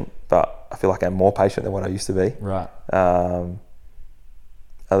patient, but I feel like I'm more patient than what I used to be. Right. A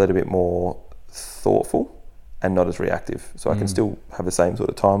little bit more thoughtful and not as reactive. So I can still have the same sort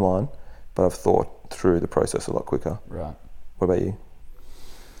of timeline, but I've thought through the process a lot quicker. Right. What about you?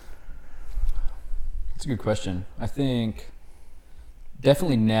 It's a good question. I think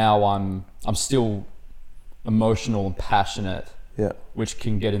definitely now I'm still emotional and passionate, which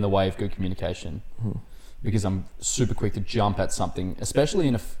can get in the way of good communication. because I'm super quick to jump at something, especially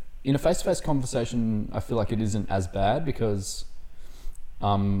in a face-to-face conversation. I feel like it isn't as bad because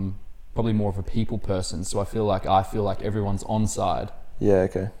I'm probably more of a people person, so I feel like everyone's on side. Yeah,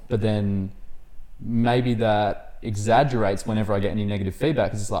 okay. But then maybe that exaggerates whenever I get any negative feedback,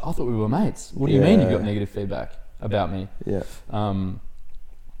 because it's like, I thought we were mates. What do you mean you got negative feedback about me? Yeah.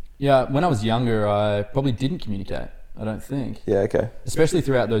 Yeah, when I was younger, I probably didn't communicate, I don't think. Yeah, okay. Especially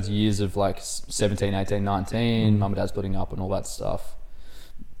throughout those years of like 17, 18, 19, mum and dad splitting up and all that stuff.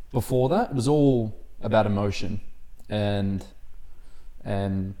 Before that, it was all about emotion and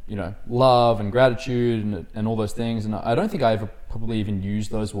you know, love and gratitude and all those things. And I don't think I ever probably even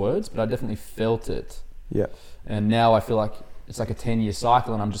used those words, but I definitely felt it. Yeah. And now I feel like it's like a 10-year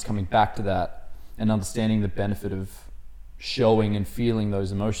cycle, and I'm just coming back to that and understanding the benefit of showing and feeling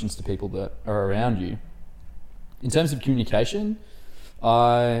those emotions to people that are around you. In terms of communication,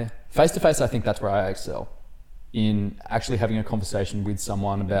 face-to-face, I think that's where I excel, in actually having a conversation with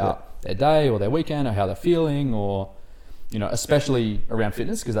someone about their day or their weekend or how they're feeling, or, you know, especially around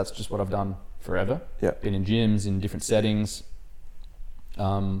fitness, because that's just what I've done forever. Yeah. Been in gyms, in different settings.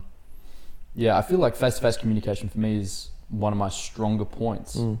 Yeah, I feel like face-to-face communication for me is one of my stronger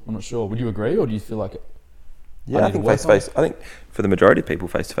points. I'm not sure. Would you agree, or do you feel like it? Yeah, I think face-to-face, I think for the majority of people,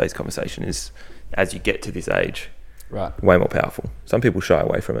 face-to-face conversation is, as you get to this age, way more powerful. Some people shy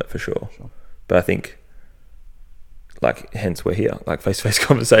away from it for sure. But I think, like, hence we're here. Like, face-to-face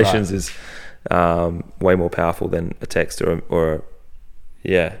conversations is way more powerful than a text or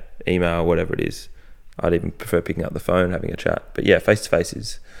email, whatever it is. I'd even prefer picking up the phone, having a chat. But yeah, face-to-face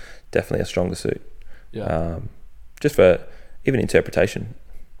is definitely a stronger suit. Yeah. Just for even interpretation,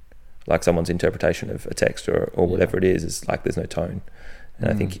 like someone's interpretation of a text or whatever it is like there's no tone. And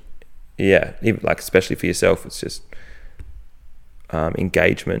I think, even like, especially for yourself, it's just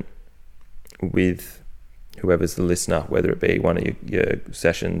engagement with whoever's the listener, whether it be one of your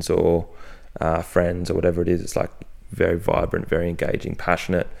sessions or friends or whatever it is. It's like very vibrant, very engaging,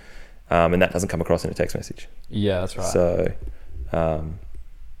 passionate, and that doesn't come across in a text message. Yeah, that's right. So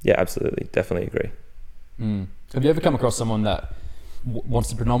absolutely, definitely agree. Have you ever come across someone that wants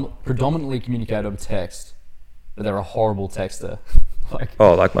to predominantly communicate over text, but they're a horrible texter?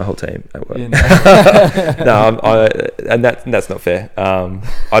 like my whole team at work. You No, know? and that's not fair.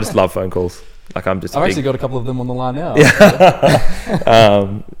 I just love phone calls. Like, I've actually got a couple of them on the line now.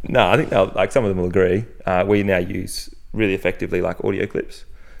 No, I think like some of them will agree. We now use really effectively like audio clips.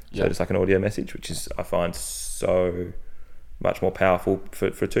 So just like an audio message, which is, I find, so much more powerful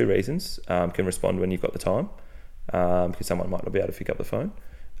for two reasons. Can respond when you've got the time, because someone might not be able to pick up the phone.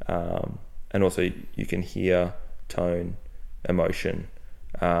 And also you can hear tone, emotion,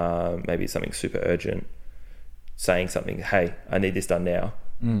 maybe it's something super urgent, saying something, hey, I need this done now,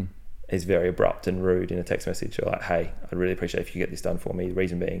 is very abrupt and rude in a text message. Or like, hey, I'd really appreciate if you get this done for me. The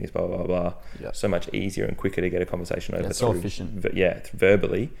reason being is blah, blah, blah. Yeah. So much easier and quicker to get a conversation over. Yeah, so efficient.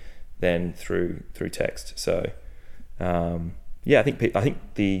 Verbally than through text. So, I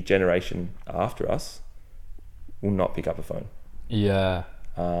think the generation after us will not pick up a phone. Yeah.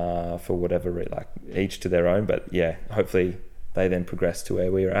 For whatever reason, like, each to their own. But yeah, hopefully they then progress to where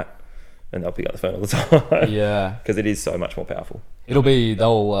we're at, and they'll pick up the phone all the time. Yeah. Because it is so much more powerful. It'll be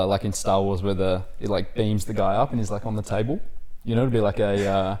like in Star Wars where it like beams the guy up and he's like on the table. You know, it'll be like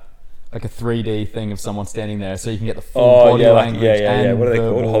a 3D thing of someone standing there, so you can get the full body language. And what are they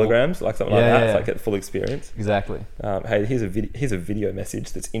called? Holograms, like something like that. It's like get the full experience. Exactly. Hey, here's a video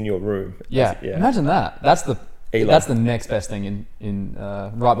message that's in your room. Yeah. Imagine that. That's the next best thing in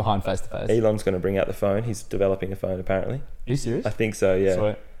right behind face to face. Elon's going to bring out the phone. He's developing a phone apparently. Are you serious? I think so. Yeah.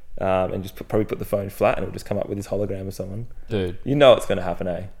 Sweet. And just probably put the phone flat, and it'll just come up with this hologram of someone. Dude, you know it's going to happen,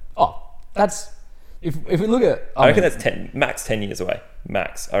 eh? Oh, that's if we look at. I reckon that's max 10 years away.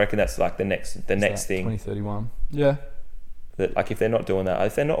 Max. I reckon that's like the next thing. 2031. Yeah. That, like, if they're not doing that,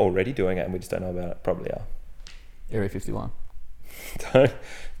 if they're not already doing it and we just don't know about it, probably are. Area 51. We're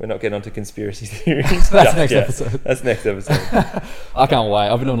not getting onto conspiracy theories. That's next episode. That's next episode. I can't wait.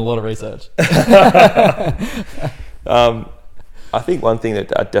 I've been doing a lot of research. I think one thing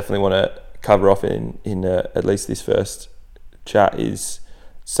that I definitely want to cover off in at least this first chat is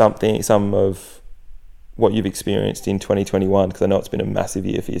some of what you've experienced in 2021, because I know it's been a massive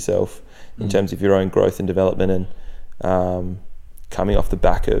year for yourself in terms of your own growth and development, and coming off the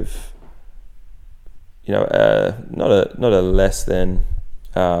back of, you know, not a less than.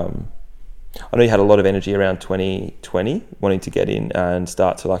 I know you had a lot of energy around 2020, wanting to get in and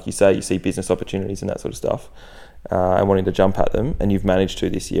start to, like you say, you see business opportunities and that sort of stuff, and wanting to jump at them, and you've managed to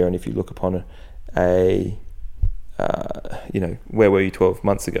this year. And if you look upon a where were you 12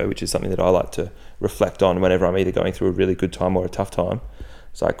 months ago, which is something that I like to reflect on whenever I'm either going through a really good time or a tough time.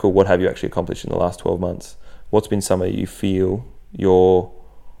 It's like, cool, what have you actually accomplished in the last 12 months? What's been something you feel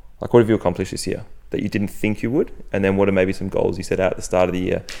what have you accomplished this year that you didn't think you would? And then what are maybe some goals you set out at the start of the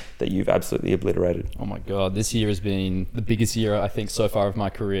year that you've absolutely obliterated? Oh my God, this year has been the biggest year I think so far of my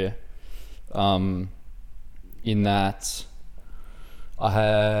career. In that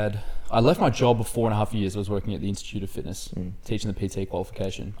I left my job for 4.5 years. I was working at the Institute of Fitness, teaching the PT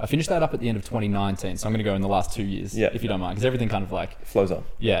qualification. I finished that up at the end of 2019, so I'm going to go in the last 2 years, if you don't mind, because everything kind of like flows on.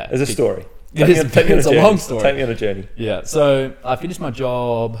 Yeah, there's a story. It's a long story. Take me on a journey. Yeah, so I finished my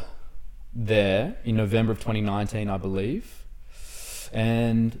job there in November of 2019, I believe,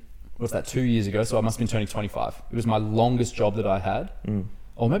 and what's that? 2 years ago. So I must have been turning 25. It was my longest job that I had,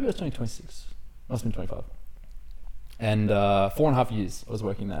 or maybe I was turning 26. Must have been 25. And 4.5 years I was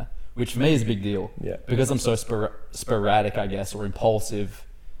working there, which for me is a big deal. Yeah. Because I'm so sporadic, I guess, or impulsive.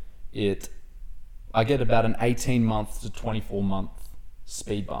 I get about an 18-month to 24-month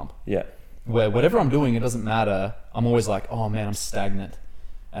speed bump. Yeah. Where whatever I'm doing, it doesn't matter. I'm always like, oh man, I'm stagnant,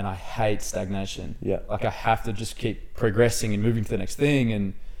 and I hate stagnation. Yeah. Like I have to just keep progressing and moving to the next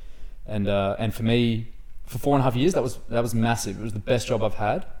thing. And for me, for 4.5 years, that was massive. It was the best job I've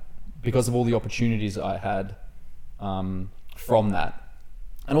had because of all the opportunities I had from that,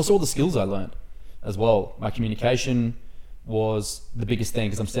 and also all the skills I learned as well. My communication was the biggest thing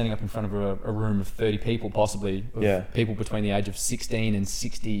because I'm standing up in front of a room of 30 people, possibly, people between the age of 16 and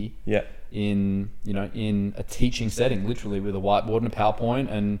 60. Yeah. In a teaching setting, literally with a whiteboard and a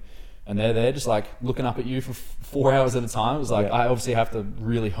PowerPoint, and they're there just like looking up at you for 4 hours at a time. It was like, I obviously have to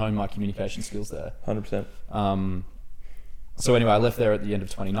really hone my communication skills there. 100%. So anyway, I left there at the end of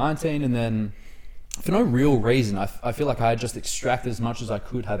 2019, and then for no real reason, I feel like I had just extracted as much as I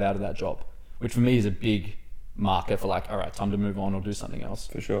could have out of that job, which for me is a big marker for like, all right, time to move on or do something else.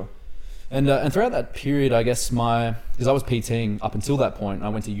 For sure. And throughout that period, I guess because I was PTing up until that point, I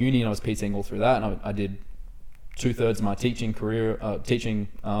went to uni and I was PTing all through that, and I did 2/3 of my teaching career,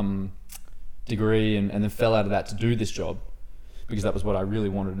 degree, and then fell out of that to do this job because that was what I really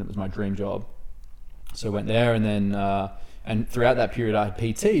wanted and it was my dream job. So I went there, and then and throughout that period I had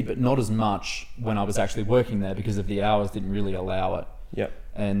PT'd, but not as much when I was actually working there because of the hours didn't really allow it. Yeah.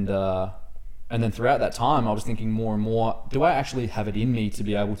 And then throughout that time, I was thinking more and more, do I actually have it in me to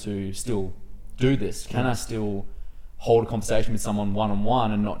be able to still do this? Can I still hold a conversation with someone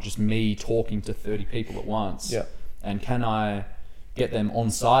one-on-one and not just me talking to 30 people at once? Yeah. And can I get them on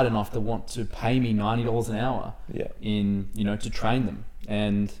side enough to want to pay me $90 an hour to train them?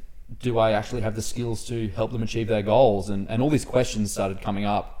 And do I actually have the skills to help them achieve their goals? And all these questions started coming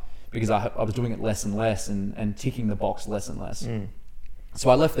up because I was doing it less and less and ticking the box less and less. So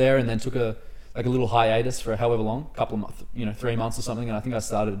I left there and then took a little hiatus for however long, couple of months, 3 months or something. And I think I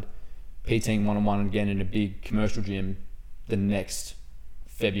started PTing one-on-one again in a big commercial gym the next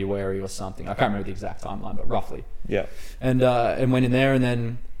February or something. I can't remember the exact timeline, but roughly. Yeah. And went in there and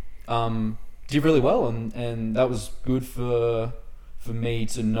then did really well. And that was good for me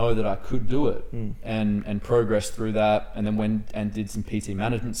to know that I could do it and progress through that. And then went and did some PT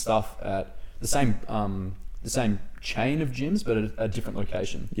management stuff at the same chain of gyms, but at a different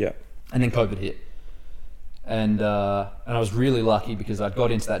location. Yeah. And then COVID hit, and I was really lucky because I'd got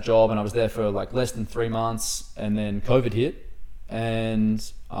into that job and I was there for like less than 3 months, and then COVID hit, and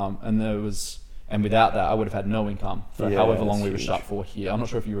without that I would have had no income for however long we were shut for here. I'm not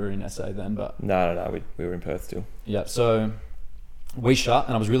sure if you were in SA then, but no, we were in Perth still. Yeah, so we shut,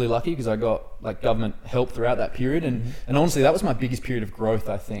 and I was really lucky because I got like government help throughout that period, and honestly that was my biggest period of growth,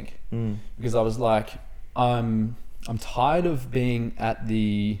 I think, because I was like, I'm tired of being at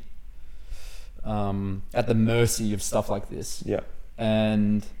the mercy of stuff like this. Yeah.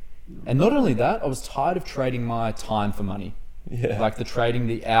 And not only that, I was tired of trading my time for money. Yeah. Like the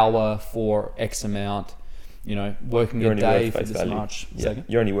trading hour for X amount, working a day for this much. Yeah.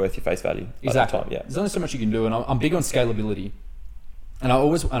 You're only worth your face value. Exactly. At the time. Yeah. There's only so much you can do, and I'm big on scalability. And I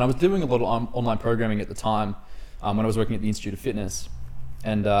was doing a lot of online programming at the time when I was working at the Institute of Fitness,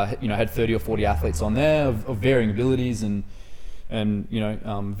 and had 30 or 40 athletes on there of varying abilities and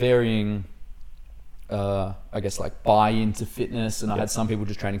varying. I guess like buy into fitness, and I had some people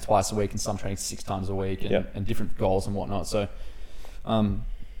just training twice a week and some training 6 times a week and different goals and whatnot. So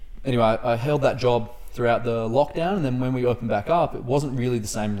anyway, I held that job throughout the lockdown, and then when we opened back up, it wasn't really the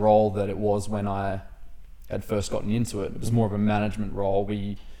same role that it was when I had first gotten into it. It was more of a management role,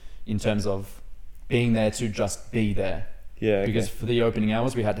 in terms of being there to just be there. Yeah. Okay. Because for the opening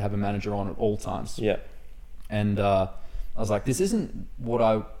hours, we had to have a manager on at all times. Yeah. And I was like, this isn't what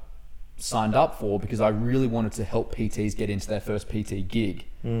I signed up for because I really wanted to help PTs get into their first PT gig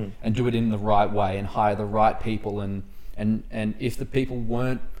and do it in the right way and hire the right people. And if the people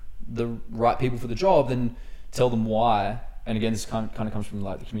weren't the right people for the job, then tell them why. And again, this kind of comes from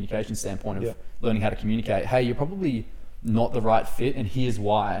like the communication standpoint of learning how to communicate. Hey, you're probably not the right fit, and here's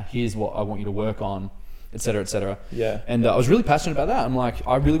why. Here's what I want you to work on, et cetera, et cetera. Yeah. And I was really passionate about that. I'm like,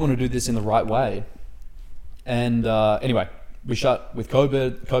 I really want to do this in the right way. And anyway, we shut with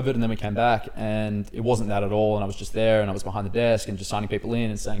COVID, and then we came back, and it wasn't that at all. And I was just there, and I was behind the desk, and just signing people in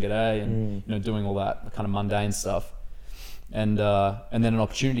and saying g'day, and doing all that kind of mundane stuff. And then an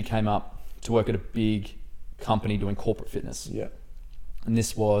opportunity came up to work at a big company doing corporate fitness. Yeah. And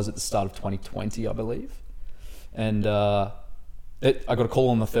this was at the start of 2020, I believe. And I got a call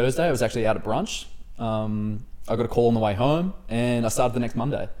on the Thursday. I was actually out at brunch. I got a call on the way home, and I started the next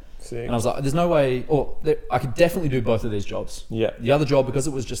Monday. Sick. And I was like, there's no way, I could definitely do both of these jobs. Yeah. The other job, because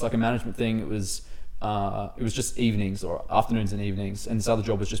it was just like a management thing, it was just evenings or afternoons and evenings. And this other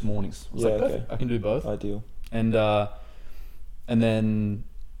job was just mornings. I was like, perfect, I can do both. Ideal. And then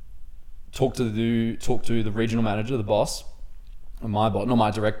talk to the regional manager, the boss, my boss, not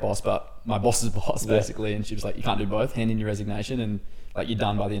my direct boss, but my boss's boss, basically. And she was like, you can't do both, hand in your resignation, and like you're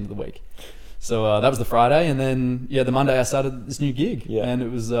done by the end of the week. So that was the Friday, and then the Monday I started this new gig, and it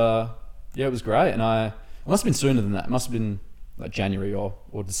was it was great. And it must have been sooner than that. It must have been like January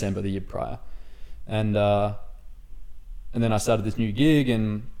or December the year prior. And then I started this new gig,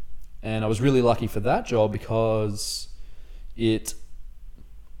 and I was really lucky for that job because it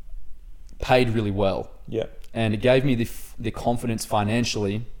paid really well. Yeah. And it gave me the confidence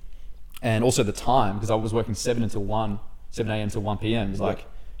financially, and also the time, because I was working 7 a.m. till 1 p.m. It was like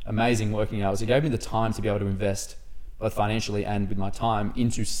amazing working hours. It gave me the time to be able to invest both financially and with my time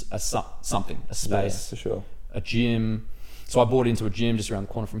into a space. Yeah, for sure. A gym. So I bought into a gym just around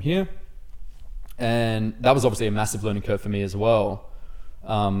the corner from here. And that was obviously a massive learning curve for me as well,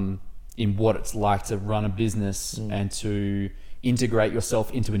 in what it's like to run a business and to integrate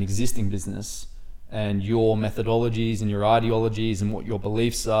yourself into an existing business, and your methodologies and your ideologies and what your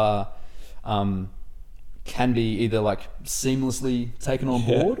beliefs are can be either like seamlessly taken on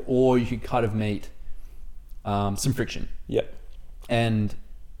board, or you could kind of meet some friction. Yeah. And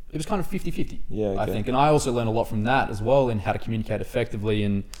it was kind of 50-50, I think. And I also learned a lot from that as well, in how to communicate effectively.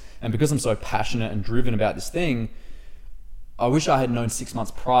 And because I'm so passionate and driven about this thing, I wish I had known 6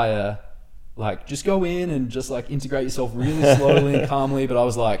 months prior, like just go in and just like integrate yourself really slowly and calmly. But I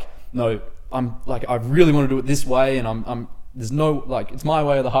was like, no, I'm like, I really want to do it this way, and I'm there's no, like, it's my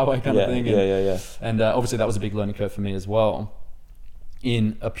way or the highway kind of thing. And obviously that was a big learning curve for me as well,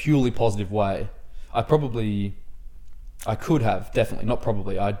 in a purely positive way. I definitely could have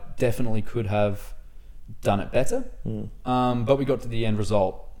done it better. But we got to the end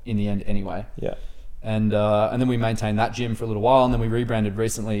result in the end anyway. Yeah. And then we maintained that gym for a little while, and then we rebranded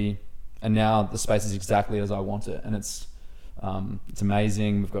recently, and now the space is exactly as I want it. And it's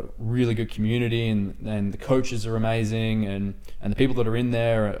amazing. We've got a really good community, and the coaches are amazing, and the people that are in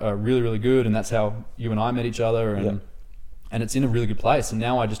there are really, really good. And that's how you and I met each other, and it's in a really good place. And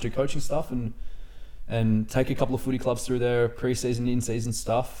now I just do coaching stuff and take a couple of footy clubs through their pre-season, in-season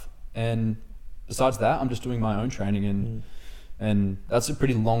stuff. And besides that, I'm just doing my own training. And that's a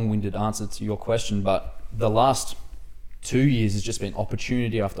pretty long-winded answer to your question, but the last 2 years has just been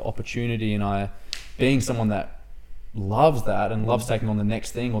opportunity after opportunity. And I, being someone that loves that and loves taking on the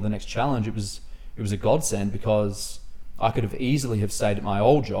next thing or the next challenge, it was a godsend, because I could have easily have stayed at my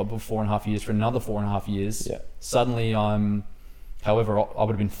old job for 4.5 years for another 4.5 years. Yeah. Suddenly I would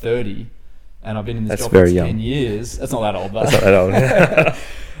have been 30, and I've been in this job for 10 years. That's not that old, but that's not that old.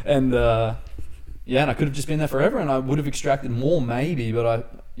 And and I could have just been there forever, and I would have extracted more maybe, but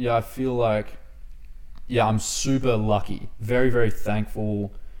I feel like I'm super lucky, very, very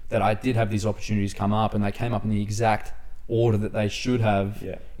thankful that I did have these opportunities come up, and they came up in the exact order that they should have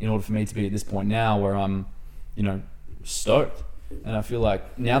in order for me to be at this point now where I'm, stoked. And I feel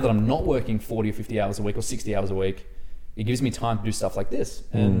like now that I'm not working 40 or 50 hours a week or 60 hours a week, it gives me time to do stuff like this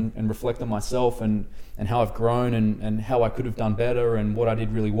and reflect on myself and how I've grown and how I could have done better and what I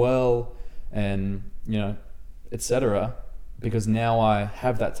did really well, and, etc. Because now I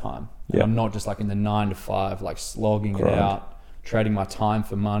have that time. And I'm not just like in the 9 to 5, like slogging it out, trading my time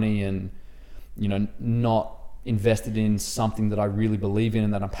for money, and not invested in something that I really believe in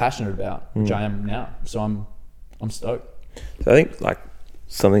and that I'm passionate about, which I am now. So I'm stoked. So I think like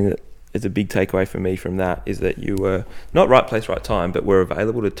something that is a big takeaway for me from that is that you were not right place, right time, but were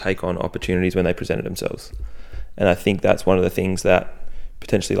available to take on opportunities when they presented themselves. And I think that's one of the things that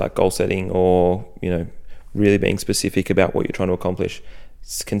potentially, like goal setting or really being specific about what you're trying to accomplish,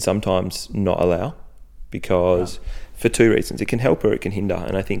 can sometimes not allow, because for two reasons. It can help or it can hinder.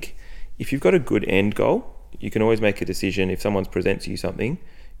 And I think if you've got a good end goal, you can always make a decision. If someone presents you something,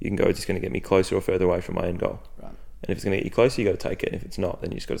 you can go, is this going to get me closer or further away from my end goal? Right. And if it's going to get you closer, you got to take it. And if it's not,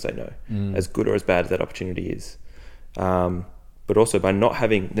 then you just got to say no. As good or as bad as that opportunity is. But also by not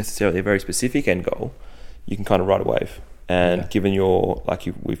having necessarily a very specific end goal, you can kind of ride a wave. And given your, like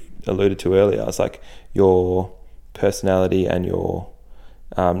we've alluded to earlier, it's like your personality and your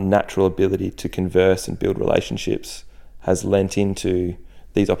natural ability to converse and build relationships has lent into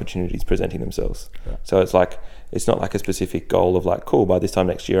these opportunities presenting themselves. Right. So it's like, it's not like a specific goal of like, cool, by this time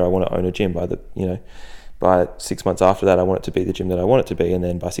next year I want to own a gym. By 6 months after that I want it to be the gym that I want it to be, and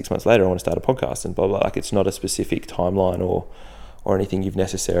then by 6 months later I want to start a podcast and blah blah. Like, it's not a specific timeline or anything you've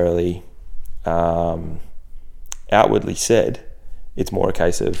necessarily outwardly said. It's more a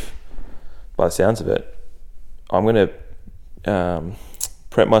case of, by the sounds of it, I'm going to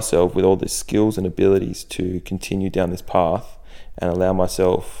prep myself with all the skills and abilities to continue down this path and allow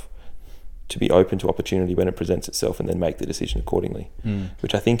myself to be open to opportunity when it presents itself, and then make the decision accordingly.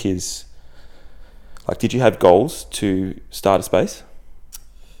 Which I think is, like, did you have goals to start a space?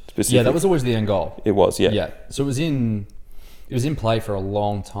 Specific? Yeah, that was always the end goal. It was, yeah. Yeah. So it was in play for a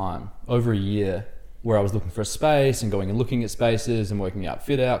long time, over a year, where I was looking for a space and going and looking at spaces and working out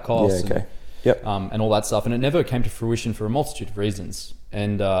fit out costs. Yeah, okay. And all that stuff. And it never came to fruition for a multitude of reasons.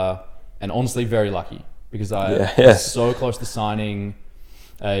 And honestly, very lucky, because I was so close to signing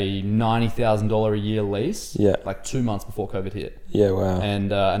a $90,000 a year lease, like 2 months before COVID hit. Yeah, wow.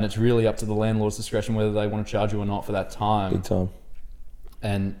 And it's really up to the landlord's discretion whether they want to charge you or not for that time. Big time.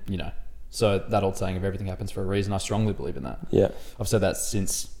 And, so that old saying of everything happens for a reason, I strongly believe in that. Yeah. I've said that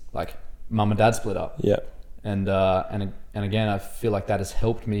since, like, mum and dad split up. Yeah. And again, I feel like that has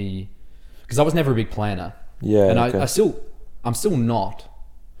helped me, because I was never a big planner. Yeah. And I'm still not.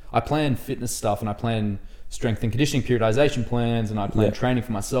 I plan fitness stuff, and I plan strength and conditioning periodization plans, and I plan training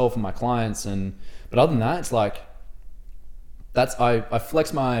for myself and my clients. But other than that, it's like, I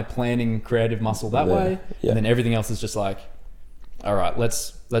flex my planning creative muscle that way. Yeah. And then everything else is just like, all right,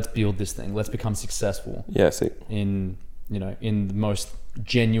 let's build this thing. Let's become successful. Yeah, sick. In the most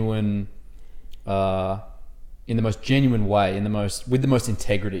genuine, way, with the most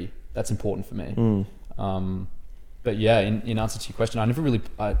integrity. That's important for me. But yeah, in answer to your question, I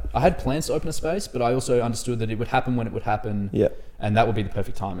had plans to open a space, but I also understood that it would happen when it would happen. Yeah. And that would be the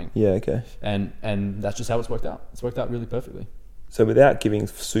perfect timing. Yeah, okay. And that's just how it's worked out. It's worked out really perfectly. So without giving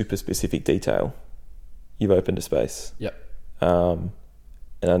super specific detail, you've opened a space. Yep. And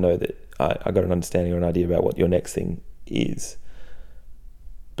I know that I got an understanding or an idea about what your next thing is.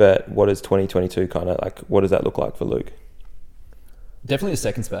 But what is 2022 kind of like, what does that look like for Luke? Definitely a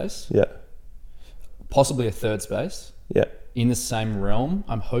second space. Yeah. Possibly a third space. Yeah. In the same realm,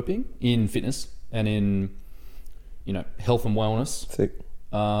 I'm hoping, in fitness and in, health and wellness. Sick.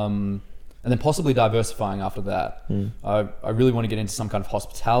 And then possibly diversifying after that. I really want to get into some kind of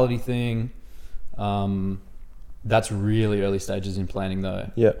hospitality thing. That's really early stages in planning though.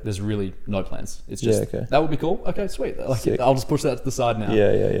 Yeah. There's really no plans. It's just, that would be cool. Okay, sweet. I'll just push that to the side now.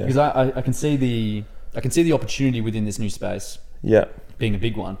 Yeah. Because I can see the opportunity within this new space. Yeah. Being a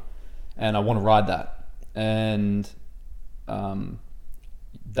big one. And I want to ride that. And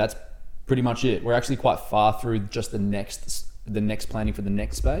that's pretty much it. We're actually quite far through just the next planning for the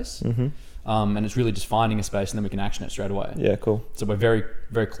next space. Mm-hmm. And it's really just finding a space, and then we can action it straight away. Yeah, cool. So we're very,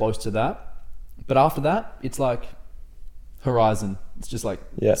 very close to that. But after that, it's like horizon. It's just like,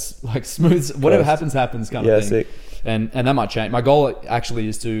 like smooth, whatever happens kind of thing. Yeah, sick. And that might change. My goal actually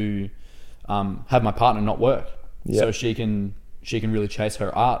is to have my partner not work. Yeah. So she can really chase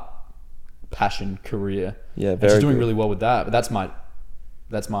her art passion career. Yeah, very. And she's doing really well with that. But that's my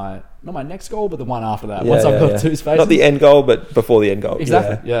not my next goal, but the one after that. Once I've got two spaces. Not the end goal, but before the end goal.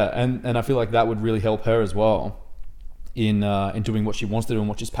 Exactly. Yeah. And I feel like that would really help her as well in doing what she wants to do and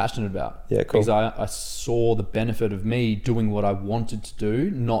what she's passionate about. Yeah, cool. Because I saw the benefit of me doing what I wanted to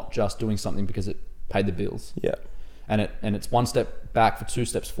do, not just doing something because it paid the bills. Yeah. And it's one step back for two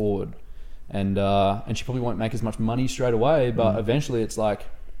steps forward. And she probably won't make as much money straight away, but eventually it's like,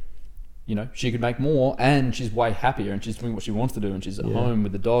 she could make more, and she's way happier, and she's doing what she wants to do, and she's at home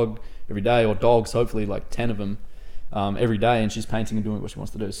with the dog every day, or dogs, hopefully like 10 of them every day, and she's painting and doing what she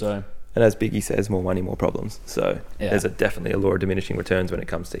wants to do. So, and as Biggie says, more money, more problems. So there's definitely a law of diminishing returns when it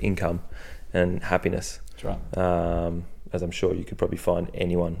comes to income and happiness. That's right. As I'm sure you could probably find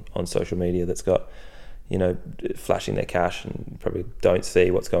anyone on social media that's got, flashing their cash and probably don't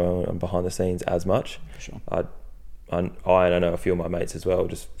see what's going on behind the scenes as much. For sure. I know a few of my mates as well,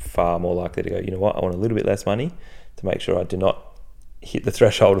 just far more likely to go, you know what, I want a little bit less money to make sure I do not hit the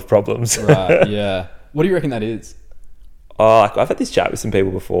threshold of problems. Right. Yeah. What do you reckon that is? I've had this chat with some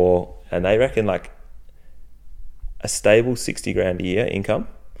people before, and they reckon like a stable 60 grand a year income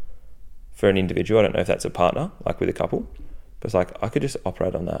for an individual. I don't know if that's a partner, like with a couple, but it's like I could just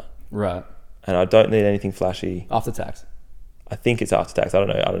operate on that. Right. And I don't need anything flashy. After tax. I think it's after tax. I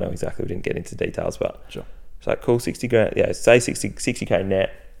don't know exactly. We didn't get into details, but Sure. it's like cool 60 grand. Yeah, say 60k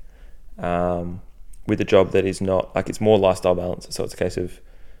net, with a job that is not like, it's more lifestyle balance. So it's a case of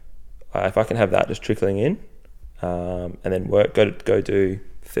if I can have that just trickling in, and then go do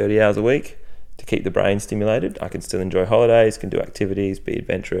 30 hours a week to keep the brain stimulated. I can still enjoy holidays, can do activities, be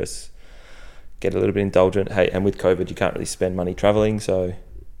adventurous, get a little bit indulgent. Hey, and with COVID, you can't really spend money traveling. So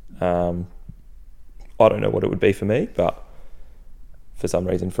I don't know what it would be for me, but for some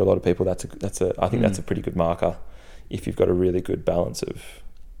reason, for a lot of people, I think that's a pretty good marker. If you've got a really good balance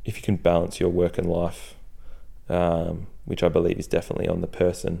if you can balance your work and life, which I believe is definitely on the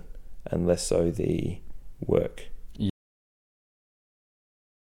person and less so the work. Yeah.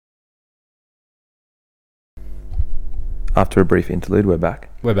 After a brief interlude, we're back.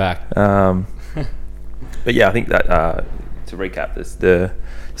 We're back. But yeah, I think that to recap this, the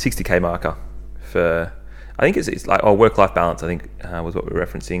 60k marker for, I think it's like work-life balance, I think was what we were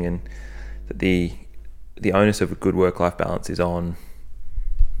referencing, and that the onus of a good work-life balance is on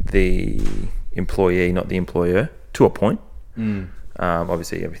the employee, not the employer, to a point.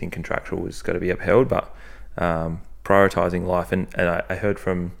 Obviously everything contractual has got to be upheld, but prioritizing life, and I heard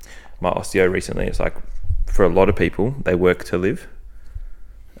from my osteo recently, it's like for a lot of people they work to live.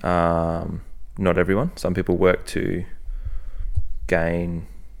 Not everyone. Some people work to gain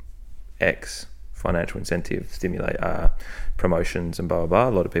X financial incentive, stimulate promotions and blah blah blah.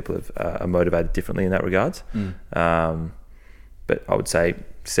 A lot of people are motivated differently in that regards. But I would say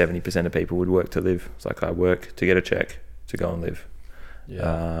 70% of people would work to live. It's like I work to get a check to go and live.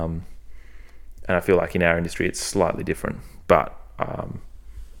 Yeah. And I feel like in our industry it's slightly different, but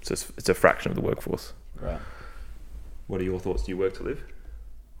it's a fraction of the workforce. Right. What are your thoughts? Do you work to live?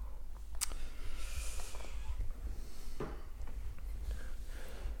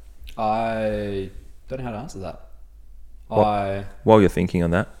 I don't know how to answer that. While you're thinking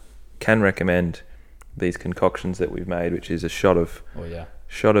on that, can recommend these concoctions that we've made, which is a shot of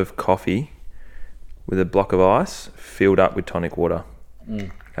coffee with a block of ice filled up with tonic water.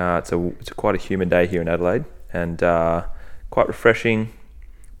 It's quite a humid day here in Adelaide, and quite refreshing.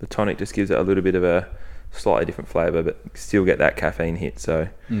 The tonic just gives it a little bit of a slightly different flavour, but still get that caffeine hit. So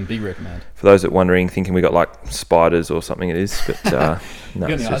big recommend. For those that are wondering, thinking we got like spiders or something, it is, but no. You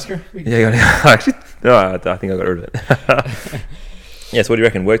got any ice cream? Yeah, actually, no, I think I got rid of it. Yes, what do you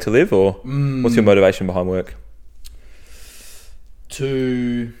reckon? Work to live, or what's your motivation behind work?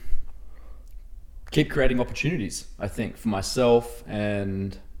 To keep creating opportunities, I think, for myself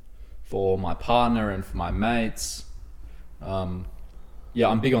and for my partner and for my mates. I'm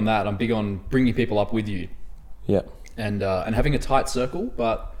big on that. I'm big on bringing people up with you. Yeah. And having a tight circle,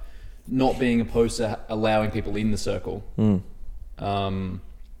 but not being opposed to allowing people in the circle.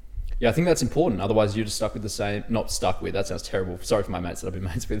 I think that's important. Otherwise, you're just stuck with the same. Not stuck with. That sounds terrible. Sorry for my mates that I've been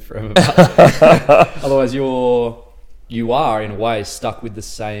mates with forever. But otherwise, you are in a way stuck with the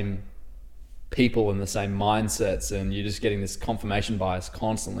same people and the same mindsets, and you're just getting this confirmation bias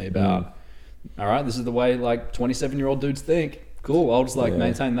constantly about. All right, this is the way like 27-year-old dudes think. Cool. I'll just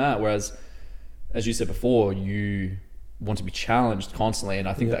maintain that. Whereas, as you said before, you want to be challenged constantly, and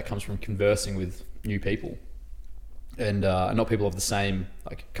I think that comes from conversing with new people. And not people of the same,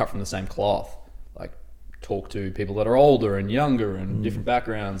 like cut from the same cloth, like talk to people that are older and younger and different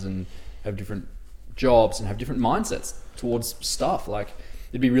backgrounds and have different jobs and have different mindsets towards stuff. Like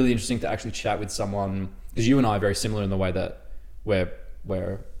it'd be really interesting to actually chat with someone, because you and I are very similar in the way that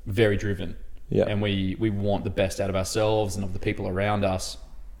we're very driven, and we want the best out of ourselves and of the people around us.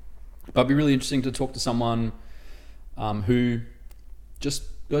 But it'd be really interesting to talk to someone who just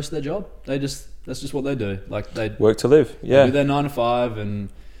goes to their job. That's just what they do. Like they work to live. Yeah. They do their 9 to 5 and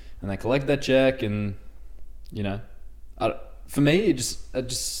they collect their check, and for me it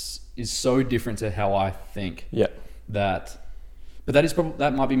just is so different to how I think. Yeah. But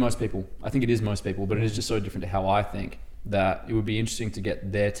that might be most people. I think it is most people, but it is just so different to how I think that it would be interesting to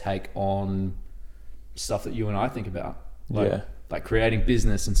get their take on stuff that you and I think about. Like creating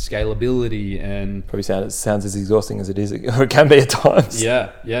business and scalability, and probably sounds as exhausting as it is, or it can be at times.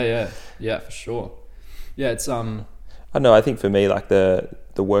 Yeah, for sure. Yeah, it's I don't know. I think for me, like the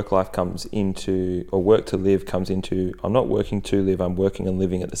work life comes into, or work to live comes into. I'm not working to live. I'm working and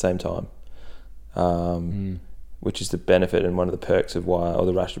living at the same time, which is the benefit and one of the perks of why, or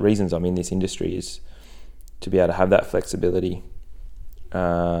the reasons I'm in this industry, is to be able to have that flexibility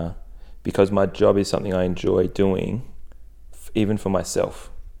because my job is something I enjoy doing, even for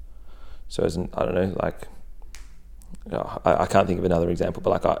myself. So I don't know, like, I can't think of another example,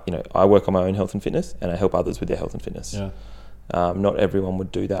 but like I work on my own health and fitness, and I help others with their health and fitness. Yeah. Not everyone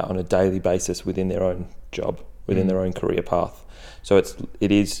would do that on a daily basis within their own job, within their own career path. So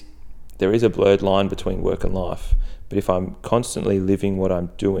there is a blurred line between work and life. But if I'm constantly living what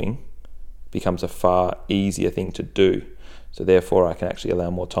I'm doing, it becomes a far easier thing to do. So therefore, I can actually allow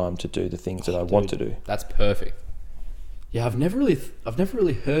more time to do the things that I want to do. That's perfect. Yeah, I've never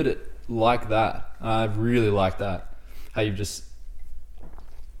really heard it like that. I really like that. How you've just,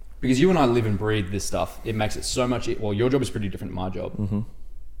 because you and I live and breathe this stuff. It makes it so much. Well, your job is pretty different than my job,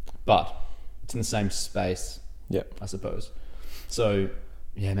 but it's in the same space. Yeah, I suppose. So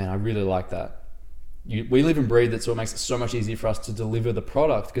yeah, man, I really like that. We live and breathe it, so it makes it so much easier for us to deliver the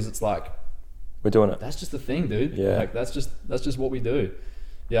product, because it's like, we're doing it. That's just the thing, dude. Yeah. Like that's just what we do.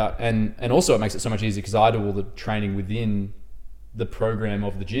 Yeah, and also it makes it so much easier because I do all the training within the program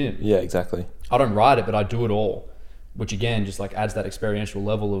of the gym. Yeah, exactly. I don't write it, but I do it all, which again just like adds that experiential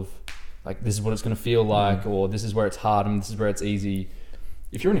level of like, this is what it's going to feel like, or this is where it's hard and this is where it's easy.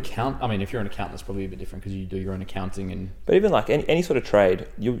 If you're an accountant, that's probably a bit different because you do your own accounting. But even like any sort of trade,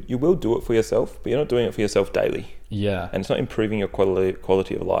 you will do it for yourself, but you're not doing it for yourself daily. Yeah. And it's not improving your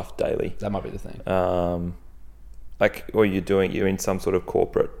quality of life daily. That might be the thing. Or you're in some sort of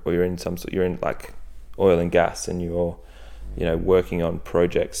corporate, or you're in like oil and gas, and you're, working on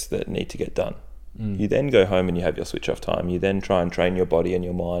projects that need to get done. You then go home and you have your switch off time. You then try and train your body and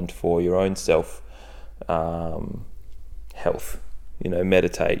your mind for your own self health.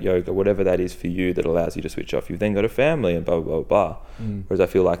 Meditate, yoga, whatever that is for you that allows you to switch off. You've then got a family and blah, blah, blah, blah. Whereas I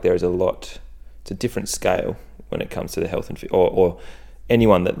feel like there is it's a different scale when it comes to the health and or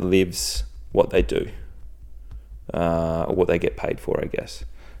anyone that lives what they do, or what they get paid for, I guess,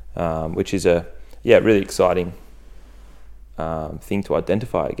 which is a really exciting thing to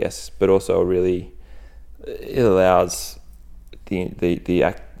identify, I guess, but also it allows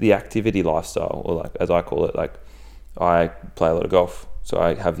the activity lifestyle, or like, as I call it, like, I play a lot of golf, so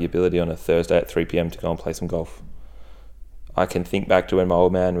I have the ability on a Thursday at 3 p.m. to go and play some golf. I can think back to when my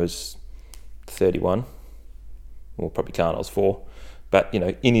old man was 31. Well, probably can't, I was 4. But,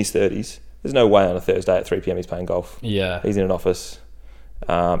 in his 30s, there's no way on a Thursday at 3 p.m. he's playing golf. Yeah. He's in an office.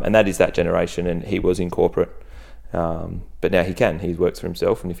 And that is that generation, and he was in corporate. But now he can. He works for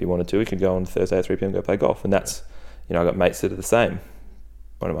himself, and if he wanted to, he could go on Thursday at 3 p.m. and go play golf. And that's, I got mates that are the same.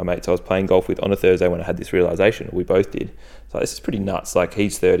 One of my mates I was playing golf with on a Thursday when I had this realization, we both did. So this is pretty nuts. Like,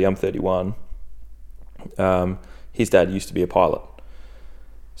 he's 30, I'm 31. His dad used to be a pilot.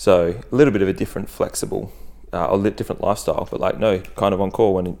 So a little bit of a different flexible, different lifestyle, but like, no, kind of on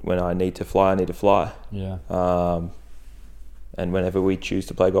call when I need to fly, I need to fly. Yeah. And whenever we choose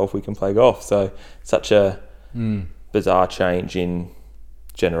to play golf, we can play golf. So such a bizarre change in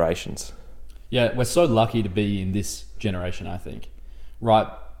generations. Yeah, we're so lucky to be in this generation, I think. Right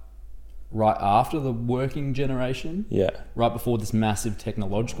after the working generation. Yeah. Right before this massive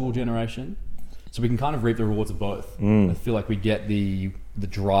technological generation. So we can kind of reap the rewards of both. I feel like we get the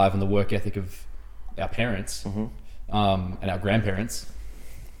drive and the work ethic of our parents and our grandparents,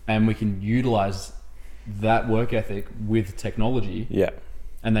 and we can utilize that work ethic with technology. Yeah.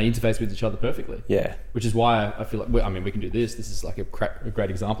 And they interface with each other perfectly. Yeah. Which is why I feel like, we can do this. This is like a great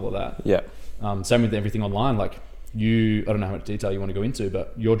example of that. Yeah. Same with everything online. Like, I don't know how much detail you want to go into,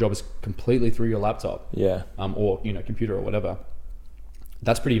 but your job is completely through your laptop. Yeah. Or, computer or whatever.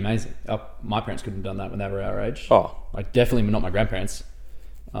 That's pretty amazing. My parents couldn't have done that when they were our age. Oh. Like, definitely not my grandparents.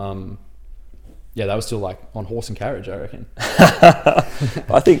 Yeah, they were still like on horse and carriage, I reckon.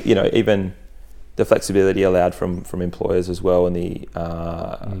 I think, even the flexibility allowed from employers as well, and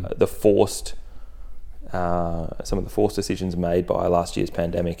the forced, some of the forced decisions made by last year's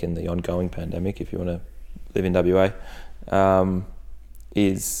pandemic and the ongoing pandemic, if you want to live in WA,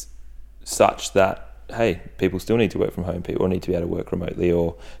 is such that, hey, people still need to work from home. People need to be able to work remotely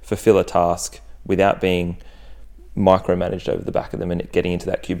or fulfill a task without being micromanaged over the back of them and getting into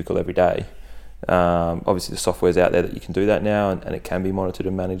that cubicle every day. Obviously, the software's out there that you can do that now, and it can be monitored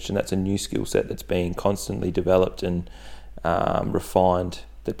and managed, and that's a new skill set that's being constantly developed and refined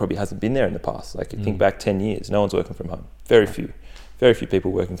that probably hasn't been there in the past. Like, think back 10 years, no one's working from home. Very few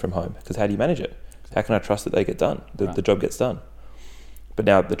people working from home, because how do you manage it? How can I trust that they get done, the job gets done? But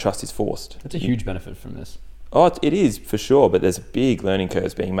now the trust is forced. That's a huge benefit from this. Oh, it is for sure, but there's big learning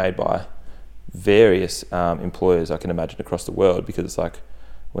curves being made by various employers, I can imagine, across the world, because it's like,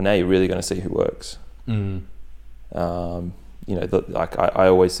 well, now you're really going to see who works. Like I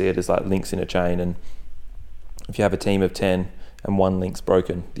always see it as like links in a chain, and if you have a team of 10 and one link's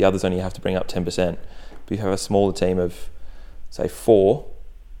broken, the others only have to bring up 10%. But if you have a smaller team of, say, 4,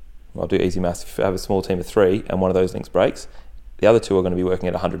 I'll do easy maths. If you have a small team of 3 and one of those links breaks, the other 2 are going to be working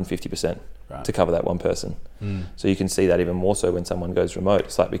at 150% to cover that one person. So you can see that even more so when someone goes remote.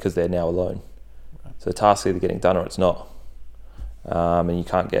 It's like because they're now alone. Right. So the task's either getting done or it's not. And you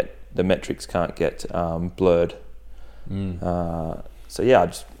can't get, the metrics can't get blurred. So yeah, I'm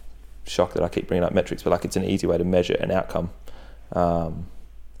just shocked that I keep bringing up metrics, but like it's an easy way to measure an outcome. And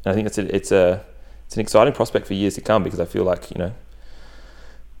I think it's an exciting prospect for years to come, because I feel like, you know,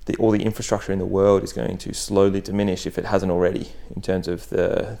 all the infrastructure in the world is going to slowly diminish, if it hasn't already, in terms of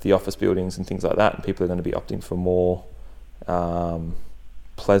the office buildings and things like that, and people are going to be opting for more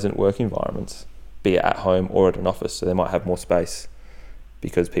pleasant work environments, be it at home or at an office. So they might have more space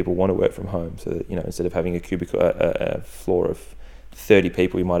because people want to work from home. So that, you know, instead of having a cubicle, a floor of 30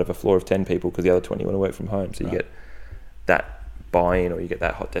 people, you might have a floor of 10 people because the other 20 want to work from home. So you get that buy-in, or you get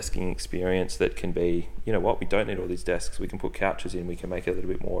that hot desking experience that can be, you know what, we don't need all these desks, we can put couches in, we can make it a little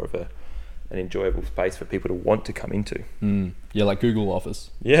bit more of an enjoyable space for people to want to come into. Yeah, like Google Office.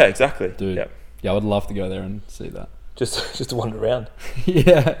 Yeah, exactly. Dude. Yep. Yeah, I would love to go there and see that. Just to wander around.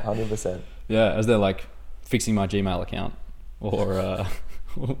 Yeah. 100%. Yeah, as they're like fixing my Gmail account, or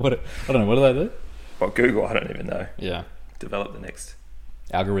what? I don't know. What do they do? Well, Google, I don't even know. Yeah. Develop the next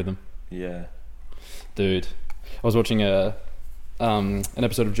algorithm. Yeah. Dude, I was watching an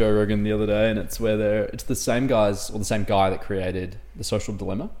episode of Joe Rogan the other day, and it's where it's the same guys, or the same guy that created The Social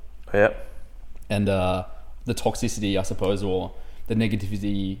Dilemma. Yeah. And the toxicity, I suppose, or the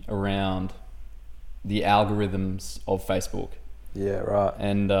negativity around the algorithms of Facebook. Yeah, right.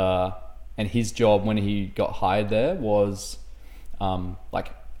 And his job when he got hired there was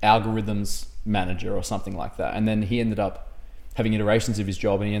like algorithms manager or something like that. And then he ended up having iterations of his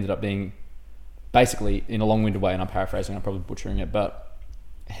job, and he ended up being basically, in a long-winded way, and I'm paraphrasing, I'm probably butchering it, but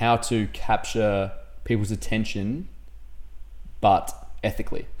how to capture people's attention, but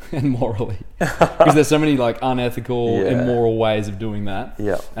ethically and morally, because there's so many like unethical, immoral ways of doing that.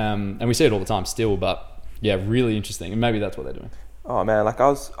 Yeah. And we see it all the time still, but yeah, really interesting. And maybe that's what they're doing. Oh man, like I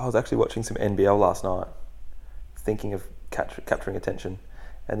was actually watching some NBL last night, thinking of capturing attention,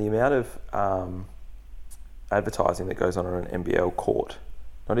 and the amount of advertising that goes on an NBL court,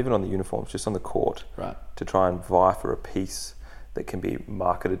 not even on the uniforms, just on the court, right, to try and vie for a piece that can be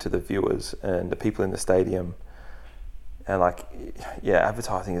marketed to the viewers and the people in the stadium. And like, yeah,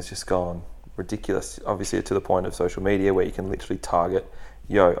 advertising has just gone ridiculous, obviously to the point of social media where you can literally target,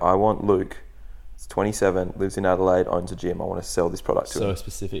 yo, I want Luke, he's 27, lives in Adelaide, owns a gym, I want to sell this product to him. So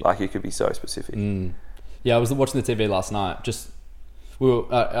specific. Like, you could be so specific. Yeah, I was watching the TV last night, we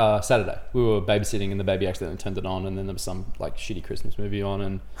were Saturday. We were babysitting, and the baby accidentally turned it on, and then there was some like shitty Christmas movie on,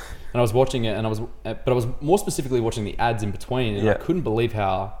 and I was watching it, but I was more specifically watching the ads in between, and I couldn't believe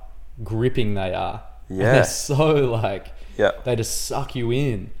how gripping they are. Yeah, and they're so like, they just suck you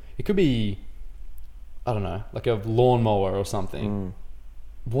in. It could be, I don't know, like a lawnmower or something.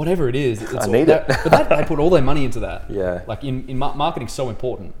 Whatever it is, it's I need it. But they put all their money into that. Yeah, like in marketing's so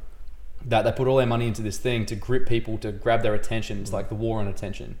important, that they put all their money into this thing to grip people, to grab their attention. It's like the war on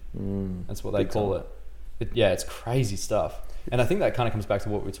attention. That's what they call it. It's crazy stuff. And I think that kind of comes back to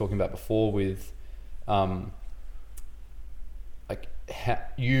what we were talking about before with like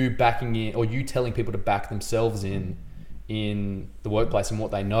you backing in, or you telling people to back themselves in the workplace and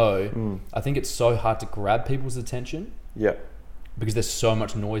what they know. I think it's so hard to grab people's attention. Yeah. Because there's so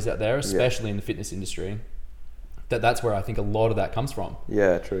much noise out there, especially in the fitness industry, that's where I think a lot of that comes from.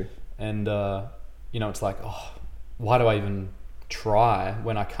 Yeah, true. And, you know, it's like, oh, why do I even try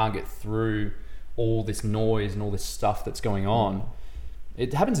when I can't get through all this noise and all this stuff that's going on?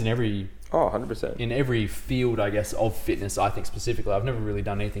 It happens in every... 100%. In every field, I guess, of fitness, I think specifically. I've never really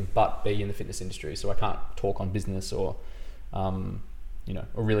done anything but be in the fitness industry, so I can't talk on business or, you know,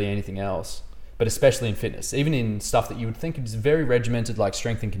 or really anything else. But especially in fitness, even in stuff that you would think is very regimented, like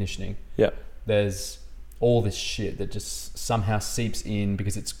strength and conditioning. Yeah. There's all this shit that just somehow seeps in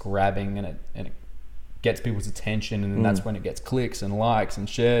because it's grabbing and it gets people's attention, and then that's when it gets clicks and likes and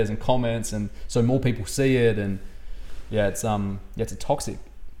shares and comments, and so more people see it, and it's a toxic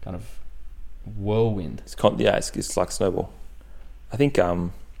kind of whirlwind. It's like snowball. I think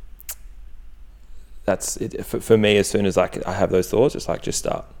that's it for me. As soon as I have those thoughts, it's like just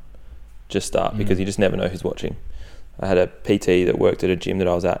start because you just never know who's watching. I had a PT that worked at a gym that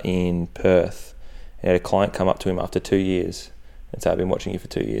I was at in Perth. He had a client come up to him after 2 years and say, I've been watching you for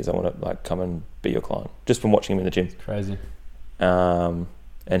 2 years. I want to like come and be your client, just from watching him in the gym. It's crazy. And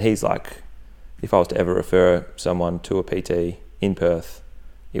he's like, if I was to ever refer someone to a PT in Perth,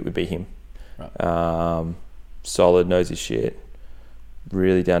 it would be him. Right. Solid, knows his shit,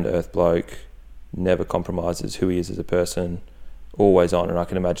 really down to earth bloke, never compromises who he is as a person, always on. And I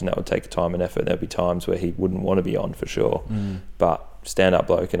can imagine that would take time and effort. There'd be times where he wouldn't want to be on for sure, but stand up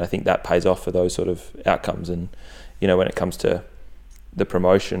bloke. And I think that pays off for those sort of outcomes. And when it comes to the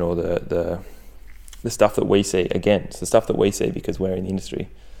promotion or the stuff that we see, again, it's the stuff that we see because we're in the industry.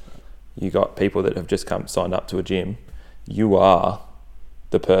 You got people that have just signed up to a gym. You are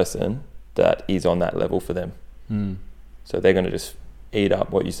the person that is on that level for them. So they're going to just eat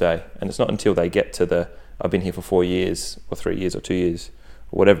up what you say. And it's not until they get to I've been here for 4 years or 3 years or 2 years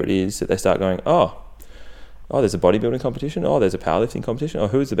or whatever it is that they start going, oh, there's a bodybuilding competition. Oh, there's a powerlifting competition. Oh,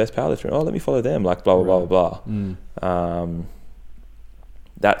 who's the best powerlifter? Oh, let me follow them. Like blah, blah, blah, blah, blah.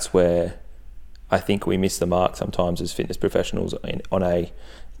 That's where I think we miss the mark sometimes as fitness professionals on a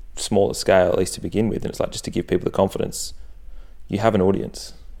smaller scale, at least to begin with. And it's like just to give people the confidence. You have an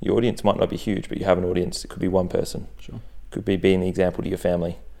audience. Your audience might not be huge, but you have an audience. It could be one person. Sure. It could be being the example to your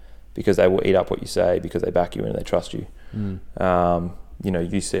family because they will eat up what you say because they back you and they trust you.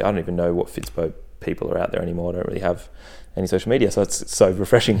 You see, I don't even know what Fitspo people are out there anymore. I don't really have any social media, so it's so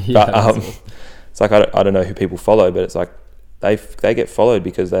refreshing. Yeah, but it's like I don't know who people follow, but it's like they get followed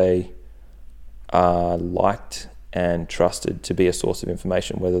because they are liked and trusted to be a source of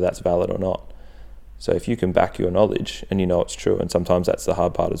information, whether that's valid or not. So if you can back your knowledge and you know it's true, and sometimes that's the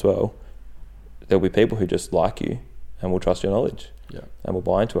hard part as well, there'll be people who just like you and will trust your knowledge and will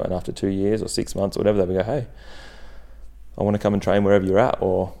buy into it. And after 2 years or 6 months or whatever, they'll go, hey, I want to come and train wherever you're at,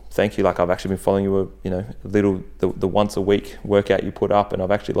 or thank you, like I've actually been following you, the once a week workout you put up and I've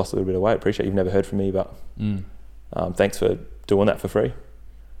actually lost a little bit of weight. Appreciate you've never heard from me, but thanks for doing that for free.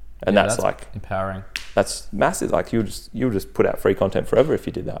 And that's like empowering. That's massive. Like you'll just put out free content forever if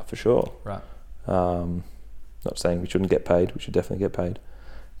you did that, for sure. Right. Not saying we shouldn't get paid. We should definitely get paid.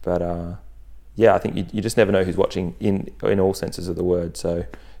 But I think you just never know who's watching in all senses of the word. So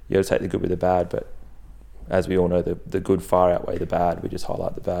you got to take the good with the bad. But as we all know, the good far outweigh the bad. We just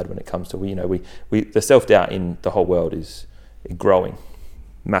highlight the bad when it comes to we the self-doubt in the whole world is growing,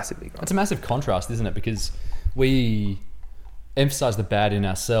 massively growing. It's a massive contrast, isn't it? Because we emphasize the bad in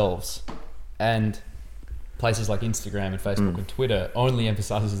ourselves, and places like Instagram and Facebook and Twitter only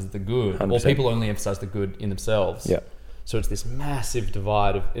emphasizes the good, 100%. or people only emphasize the good in themselves. Yeah. So it's this massive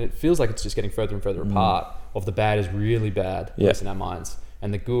divide of, it feels like it's just getting further and further apart. Of the bad is really bad, at least in our minds,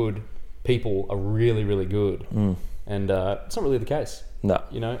 and the good people are really, really good. And it's not really the case. No.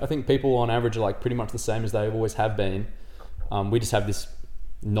 I think people on average are like pretty much the same as they always have been. We just have this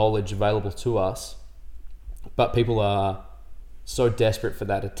knowledge available to us, but people are so desperate for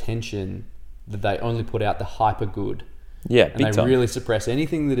that attention that they only put out the hyper good. Yeah, and they really suppress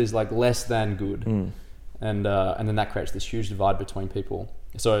anything that is like less than good. And then that creates this huge divide between people.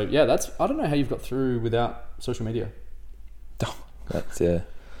 So yeah, I don't know how you've got through without social media. That's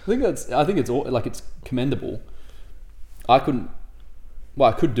I think it's commendable. I could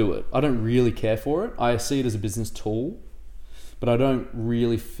do it. I don't really care for it. I see it as a business tool, but I don't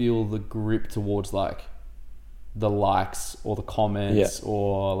really feel the grip towards like the likes or the comments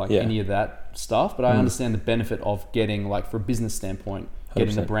or like any of that stuff. But I understand the benefit of getting, like, for a business standpoint,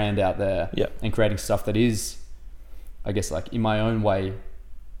 getting 100%. The brand out there and creating stuff that is, I guess, like in my own way,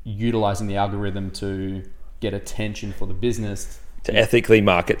 utilizing the algorithm to get attention for the business. To ethically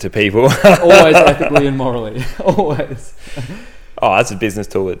market to people. Always ethically and morally. Always. Oh, that's a business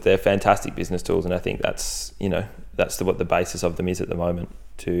tool. They're fantastic business tools. And I think that's what the basis of them is at the moment.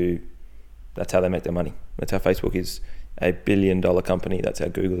 That's how they make their money. That's how Facebook is a $1 billion company. That's how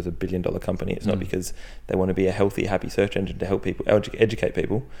Google is a $1 billion company. It's not because they want to be a healthy, happy search engine to help people, educate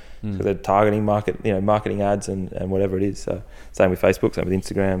people. So they're targeting marketing ads and whatever it is. So same with Facebook, same with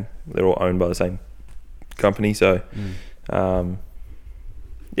Instagram. They're all owned by the same company. So, I don't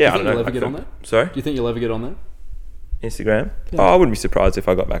know. You'll ever get on there? Sorry? Do you think you'll ever get on there? Instagram? Yeah. Oh, I wouldn't be surprised if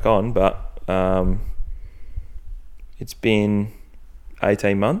I got back on, but it's been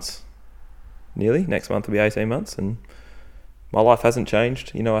 18 months. Nearly. Next month will be 18 months, and my life hasn't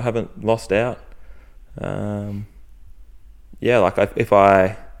changed. I haven't lost out. If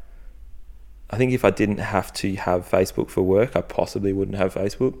I think if I didn't have to have Facebook for work, I possibly wouldn't have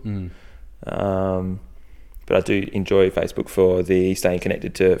Facebook. But I do enjoy Facebook for the staying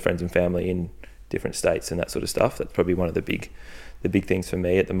connected to friends and family in different states and that sort of stuff. That's probably one of the big things for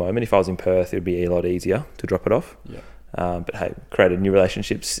me at the moment. If I was in Perth, it would be a lot easier to drop it off. Yeah. But hey, created new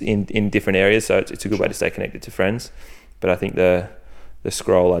relationships in different areas, so it's a good way to stay connected to friends. But I think the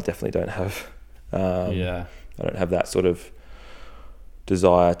scroll, I definitely don't have. I don't have that sort of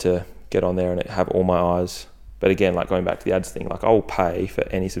desire to get on there and have all my eyes. But again, like going back to the ads thing, like I'll pay for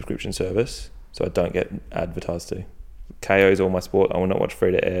any subscription service so I don't get advertised to. KO is all my sport. I will not watch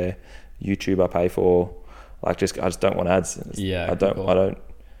free to air. YouTube I pay for. Like, I just don't want ads. Yeah, I don't.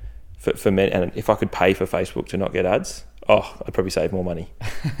 For me, and if I could pay for Facebook to not get ads, I'd probably save more money.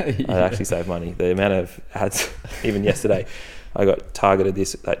 I'd actually save money. The amount of ads, even yesterday, I got targeted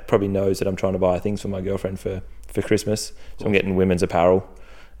this. That probably knows that I'm trying to buy things for my girlfriend for Christmas. So I'm getting women's apparel,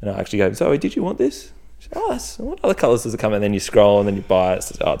 and I actually go, Zoe, did you want this? She's, what other colours does it come in? And then you scroll and then you buy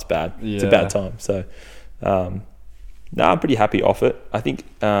it. It's bad. Yeah. It's a bad time. So, I'm pretty happy off it. I think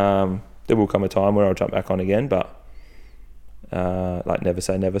there will come a time where I'll jump back on again, but like never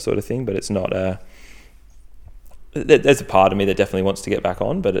say never sort of thing. But it's not there's a part of me that definitely wants to get back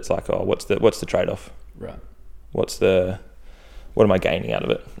on, but it's like, what's the trade-off? Right. What am I gaining out of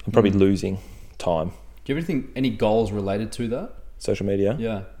it? I'm probably losing time. Do you have any goals related to that? Social media?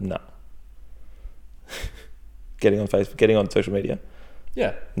 Yeah. No. Getting on Facebook, getting on social media.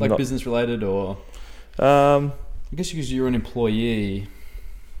 Yeah, like business related or... I guess because you're an employee...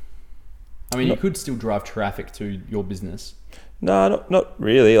 I mean, you could still drive traffic to your business. No, not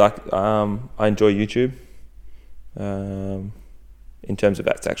really. Like, I enjoy YouTube. In terms of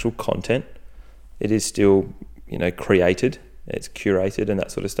its actual content, it is still, created. It's curated and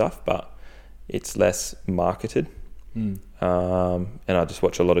that sort of stuff, but it's less marketed. And I just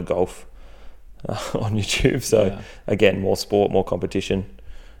watch a lot of golf on YouTube. So again, more sport, more competition.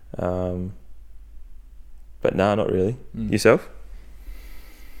 But no, not really. Yourself?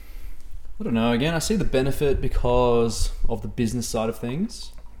 I don't know. Again, I see the benefit because of the business side of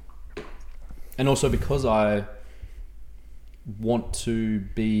things, and also because I want to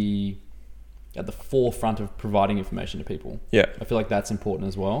be at the forefront of providing information to people. Yeah. I feel like that's important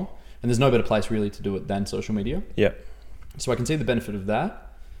as well. And there's no better place really to do it than social media. Yeah. So I can see the benefit of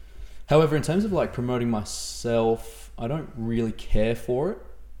that. However, in terms of like promoting myself, I don't really care for it.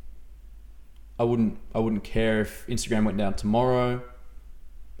 I wouldn't care if Instagram went down tomorrow.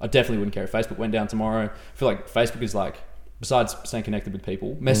 I definitely wouldn't care if Facebook went down tomorrow. I feel like Facebook is like, besides staying connected with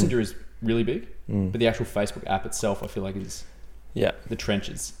people, Messenger is really big, but the actual Facebook app itself, I feel like is the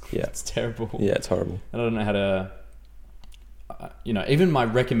trenches. Yeah. It's terrible. Yeah, it's horrible. And I don't know how to, even my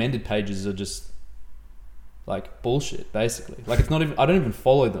recommended pages are just like bullshit, basically. Like, it's not even, I don't even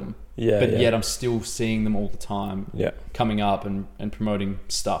follow them, but yet I'm still seeing them all the time coming up and promoting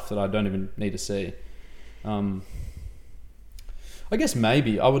stuff that I don't even need to see. I guess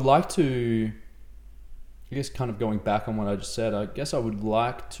maybe I would like to, kind of going back on what I just said, I guess I would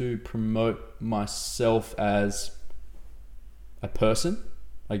like to promote myself as a person,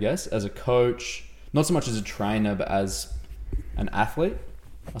 as a coach, not so much as a trainer, but as an athlete,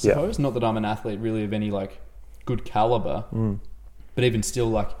 I suppose. Not that I'm an athlete really of any like good caliber, but even still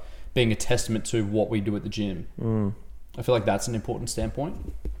like being a testament to what we do at the gym. I feel like that's an important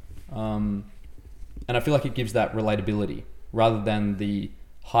standpoint. And I feel like it gives that relatability rather than the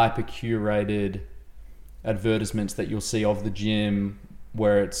hyper curated advertisements that you'll see of the gym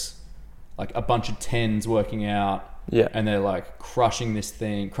where it's like a bunch of 10s working out and they're like crushing this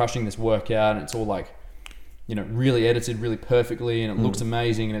workout, and it's all like, really edited really perfectly, and it looks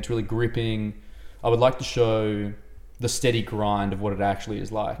amazing and it's really gripping. I would like to show the steady grind of what it actually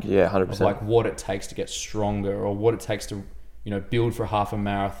is like. Yeah, 100%. Of like what it takes to get stronger, or what it takes to, build for half a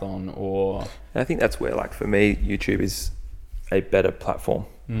marathon, or... And I think that's where, like, for me, YouTube is a better platform.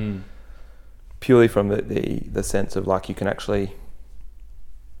 Purely from the sense of like, you can actually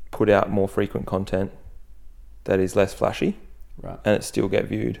put out more frequent content that is less flashy, right, and it still get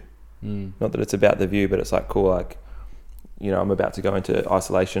viewed. Not that it's about the view, but it's like, cool, like, I'm about to go into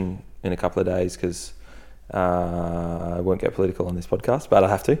isolation in a couple of days because I won't get political on this podcast, but I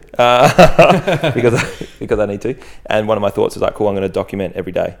have to because I need to. And one of my thoughts is like, cool, I'm going to document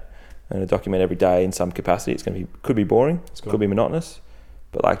every day. I'm going to document every day in some capacity. It's going to could be boring, cool, could be monotonous,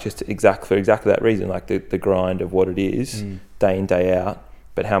 but like just for exactly that reason, like the grind of what it is day in, day out,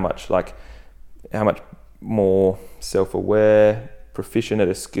 but how much more self-aware, proficient at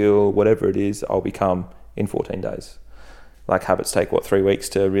a skill, whatever it is, I'll become in 14 days. Like, habits take 3 weeks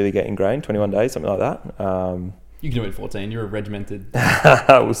to really get ingrained, 21 days, something like that. You can do it in 14. You're a regimented.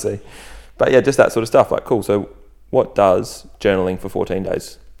 We'll see. But yeah, just that sort of stuff. Like, cool. So what does journaling for 14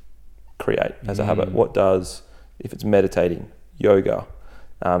 days create as a habit? What does, if it's meditating, yoga,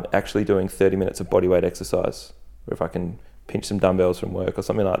 actually doing 30 minutes of bodyweight exercise, or if I can pinch some dumbbells from work or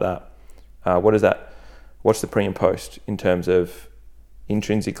something like that, what is that? What's the pre and post in terms of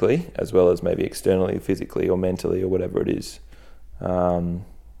intrinsically as well as maybe externally, physically or mentally or whatever it is? All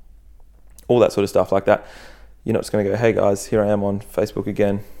that sort of stuff like that. You're not just going to go, hey guys, here I am on Facebook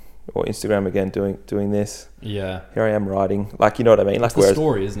again or Instagram again doing this. Yeah. Here I am writing. Like, you know what I mean? Like, it's the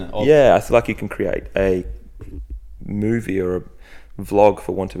story, isn't it? I feel like you can create a movie or a vlog,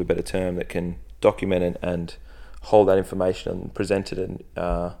 for want of a better term, that can document and hold that information and present it and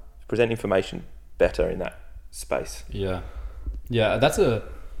present information better in that space. Yeah, I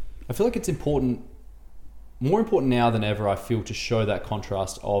feel like it's important, more important now than ever, I feel, to show that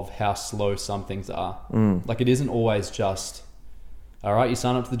contrast of how slow some things are. Like, it isn't always just, all right, you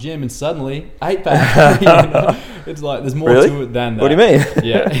sign up to the gym and suddenly 8-pack. It's like, there's more to it than that. What do you mean?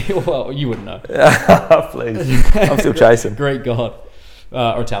 Yeah, well, you wouldn't know. Please, I'm still chasing. Greek god.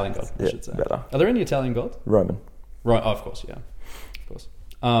 Or Italian god, I should say. Better. Are there any Italian gods? Roman. Right, of course, yeah. Of course.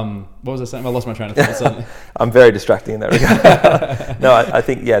 What was I saying? I lost my train of thought suddenly. I'm very distracting in that regard. No, I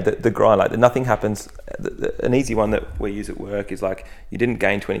think, the grind, like, nothing happens. An easy one that we use at work is like, you didn't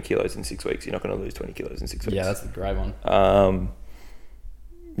gain 20 kilos in 6 weeks, you're not going to lose 20 kilos in 6 weeks. Yeah, that's the great one.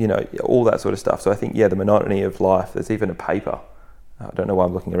 All that sort of stuff. So I think, the monotony of life, there's even a paper. I don't know why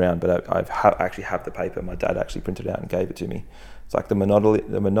I'm looking around, but I actually have the paper. My dad actually printed it out and gave it to me. It's like the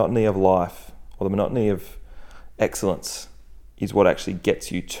monotony of life, or the monotony of excellence, is what actually gets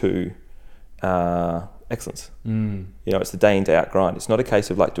you to excellence. It's the day in, day out grind. It's not a case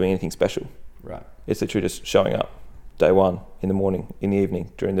of like doing anything special. Right. It's literally just showing up day one, in the morning, in the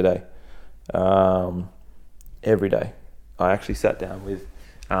evening, during the day, every day. I actually sat down with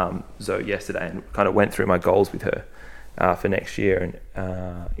Zoe yesterday and kind of went through my goals with her for next year,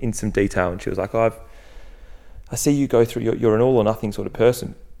 and in some detail. And she was like, I see you go through, you're an all or nothing sort of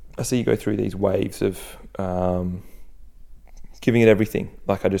person. I see you go through these waves of giving it everything.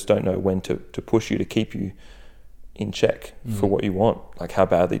 Like, I just don't know when to push you, to keep you in check for what you want. Like, how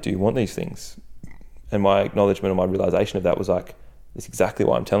badly do you want these things? And my acknowledgement or my realization of that was like, that's exactly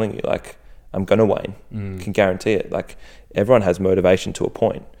why I'm telling you. Like, I'm going to wane. Can guarantee it. Like, everyone has motivation to a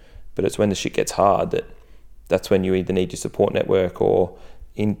point, but it's when the shit gets hard that's when you either need your support network or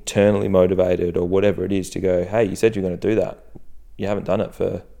internally motivated or whatever it is to go, hey, you said you're going to do that. You haven't done it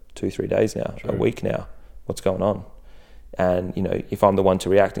for 2-3 days now, a week now. What's going on? And, if I'm the one to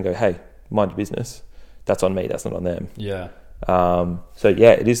react and go, hey, mind your business, that's on me. That's not on them. Yeah.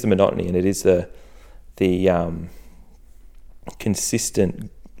 It is the monotony, and it is the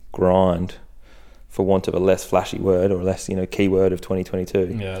consistent grind, for want of a less flashy word or less, keyword of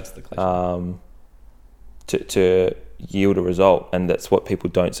 2022. Yeah, that's the cliche. To yield a result. And that's what people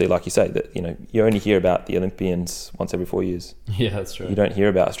don't see. Like you say, that, you only hear about the Olympians once every 4 years. Yeah, that's true. You don't hear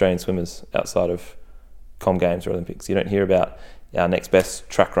about Australian swimmers outside of Com Games or Olympics. You don't hear about our next best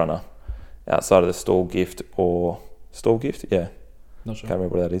track runner outside of the Stall Gift. Yeah. Not sure. Can't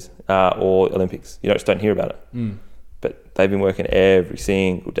remember what that is. Or Olympics. You just don't hear about it. But they've been working every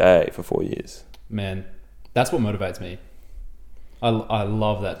single day for 4 years. Man, that's what motivates me. I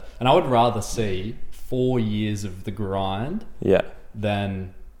love that. And I would rather see 4 years of the grind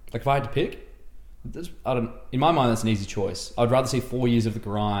than, like, if I had to pick, in my mind, that's an easy choice. I'd rather see 4 years of the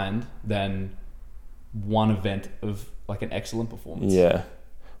grind than one event of like an excellent performance. Yeah.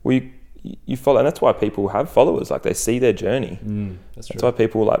 Well, you follow, and that's why people have followers. Like, they see their journey. That's true. That's why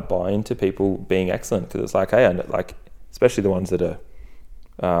people like buy into people being excellent, because it's like, hey, and like, especially the ones that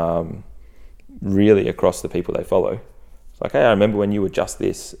are really across the people they follow. It's like, hey, I remember when you were just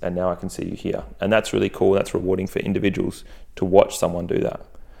this, and now I can see you here. And that's really cool. That's rewarding for individuals to watch someone do that.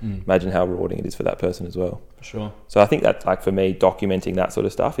 Imagine how rewarding it is for that person as well. For sure. So I think that, like, for me, documenting that sort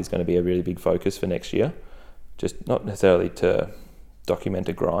of stuff is going to be a really big focus for next year. Just not necessarily to document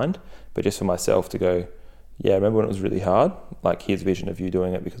a grind, but just for myself to go, yeah, remember when it was really hard? Like, here's a vision of you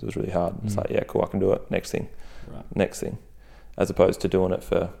doing it because it was really hard. It's like, yeah, cool, I can do it. Next thing. Right. Next thing. As opposed to doing it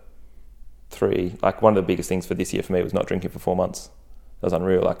for 3. Like, one of the biggest things for this year for me was not drinking for 4 months. That was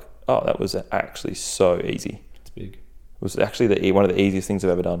unreal. Like, oh, that was actually so easy. It's big. It was actually one of the easiest things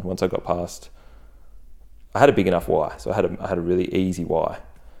I've ever done. Once I got past, I had a big enough why, so I had a really easy why.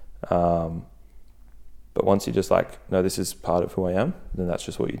 But once you're just like, no, this is part of who I am, then that's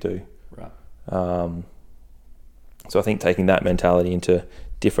just what you do. Right. So I think taking that mentality into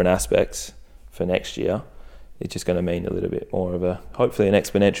different aspects for next year, it's just going to mean a little bit more of hopefully an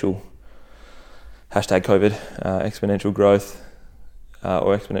exponential #COVID exponential growth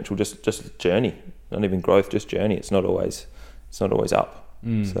or exponential just journey. Not even growth, just journey. It's not always up.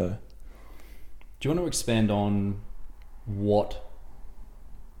 So, do you want to expand on what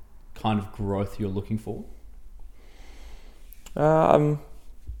kind of growth you're looking for?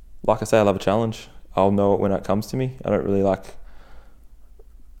 Like I say, I love a challenge. I'll know it when it comes to me. It'll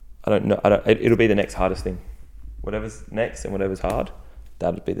be the next hardest thing. Whatever's next and whatever's hard,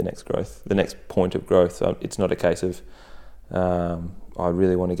 that'll be the next growth, the next point of growth. So it's not a case of I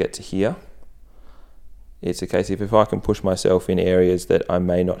really want to get to here. It's a case of if I can push myself in areas that I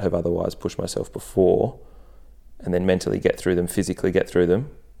may not have otherwise pushed myself before, and then mentally get through them, physically get through them,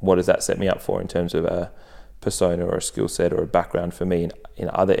 what does that set me up for in terms of a persona or a skill set or a background for me in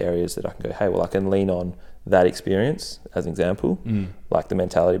other areas that I can go, hey, well, I can lean on that experience as an example, like the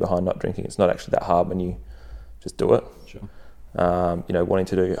mentality behind not drinking. It's not actually that hard when you just do it. Sure. Wanting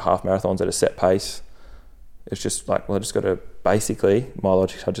to do half marathons at a set pace, it's just like, well, I just got to basically, my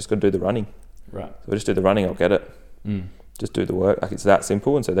logic, I just got to do the running. Right. So I just do the running, I'll get it. Just do the work. Like, it's that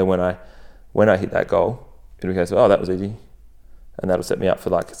simple. And so then when I hit that goal, it'll go, oh, that was easy. And that'll set me up for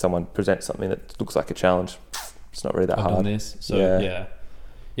like someone presents something that looks like a challenge. It's not really that hard. I've done this. So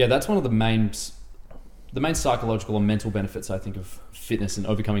yeah, that's one of the main psychological and mental benefits, I think, of fitness and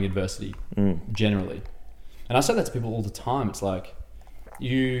overcoming adversity generally. And I say that to people all the time. It's like,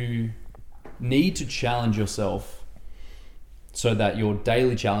 you need to challenge yourself so that your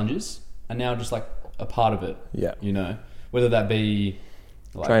daily challenges are now just like a part of it. Yeah. You know, whether that be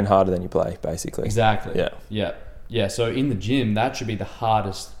like, train harder than you play, basically. Exactly. Yeah. Yeah. Yeah. So in the gym, that should be the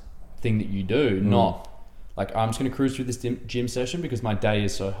hardest thing that you do, not like, I'm just going to cruise through this gym session because my day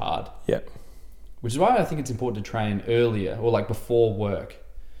is so hard. Yeah. Which is why I think it's important to train earlier or like before work.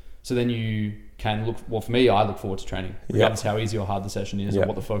 So then you can look, well, for me, I look forward to training, regardless how easy or hard the session is or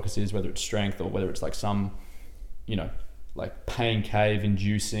what the focus is, whether it's strength or whether it's like some, you know, like pain cave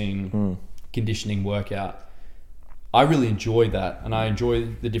inducing conditioning workout. I really enjoy that, and I enjoy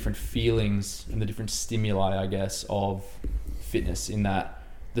the different feelings and the different stimuli, I guess, of fitness, in that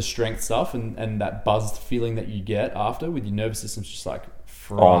the strength stuff and that buzzed feeling that you get after, with your nervous system's just like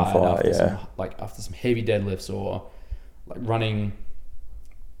fried after some heavy deadlifts or like running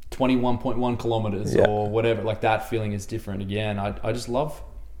 21.1 kilometers or whatever. Like, that feeling is different. Again, I just love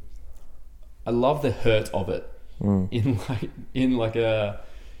the hurt of it in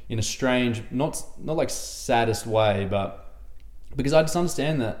a strange, not like saddest way, but because I just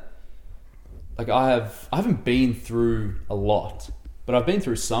understand that, like, I haven't been through a lot, but I've been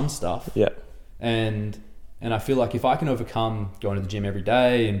through some stuff. Yeah. And I feel like if I can overcome going to the gym every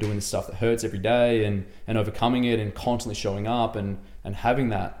day and doing the stuff that hurts every day and overcoming it and constantly showing up and having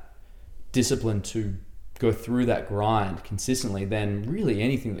that discipline to go through that grind consistently, then really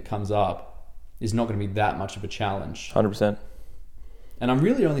anything that comes up is not going to be that much of a challenge. 100%. And I'm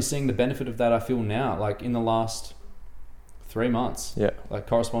really only seeing the benefit of that, I feel now, like in the last 3 months. Yeah. Like,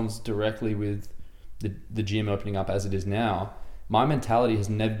 corresponds directly with the gym opening up as it is now. My mentality has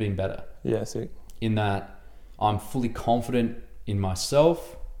never been better. Yeah, sick. In that I'm fully confident in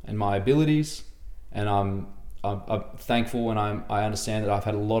myself and my abilities, and I'm thankful, and I understand that I've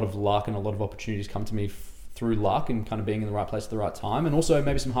had a lot of luck and a lot of opportunities come to me through luck and kind of being in the right place at the right time, and also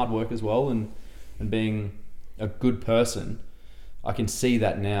maybe some hard work as well, and being a good person. I can see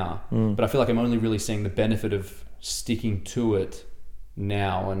that now, but I feel like I'm only really seeing the benefit of sticking to it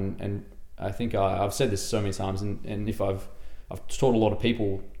now, and I think I've said this so many times, and if I've taught a lot of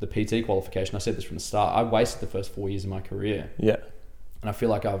people the PT qualification. I said this from the start. I wasted the first 4 years of my career. Yeah. And I feel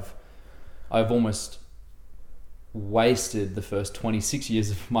like I've almost wasted the first 26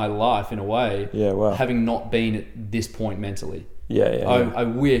 years of my life in a way. Yeah, wow. Having not been at this point mentally. I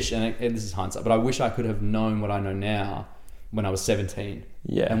wish, and this is hindsight, but I wish I could have known what I know now when I was 17.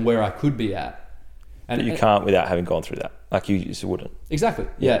 Yeah. And where I could be at. And you can't without having gone through that. Like, you just wouldn't. Exactly.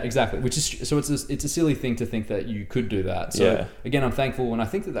 Yeah, exactly. Which is, so it's a silly thing to think that you could do that. So again, I'm thankful, and I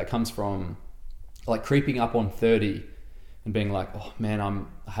think that comes from like creeping up on 30 and being like, oh man,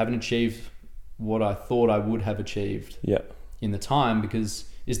 I haven't achieved what I thought I would have achieved in the time, because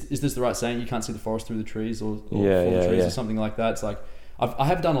is this the right saying? You can't see the forest through the trees or the trees or something like that. It's like, I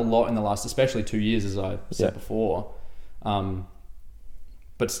have done a lot in the last, especially 2 years, as I said before.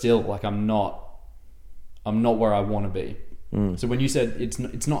 But still, like, I'm not where I want to be. So when you said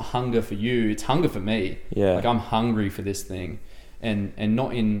it's not hunger for you, it's hunger for me. Yeah. Like, I'm hungry for this thing, and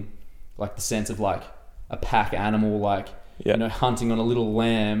not in like the sense of like a pack animal, like, you know, hunting on a little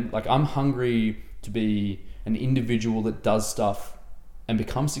lamb. Like, I'm hungry to be an individual that does stuff and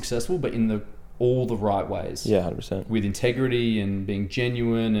becomes successful, but in all the right ways. Yeah, 100%. With integrity and being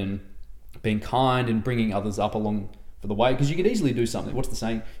genuine and being kind and bringing others up along for the way. Because you could easily do something. What's the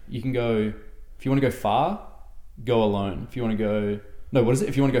saying? You can go, if you want to go far, go alone. If you want to go, no, what is it?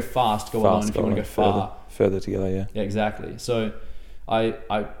 If you want to go fast, go alone. If you want to go far, further together. Yeah. Yeah, exactly. So I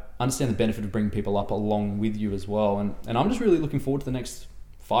understand the benefit of bringing people up along with you as well. And I'm just really looking forward to the next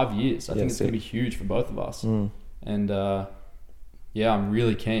 5 years. I think it's going to be huge for both of us. And I'm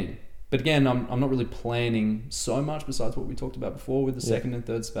really keen. But again, I'm not really planning so much besides what we talked about before with the second and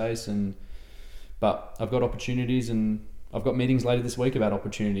third space. But I've got opportunities, and I've got meetings later this week about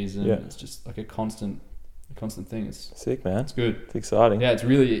opportunities, and it's just like a constant a constant thing. It's sick, man. It's good. It's exciting. Yeah,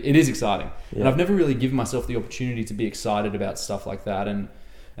 it is exciting. Yeah. And I've never really given myself the opportunity to be excited about stuff like that. And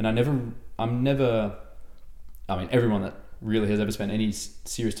I'm never, I mean, everyone that really has ever spent any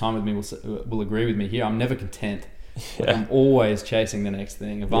serious time with me will agree with me here. I'm never content. Like, I'm always chasing the next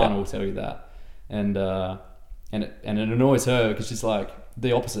thing. Ivana will tell you that. And it annoys her because she's like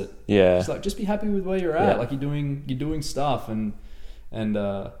the opposite. Yeah. She's like, just be happy with where you're at. Like you're doing stuff. And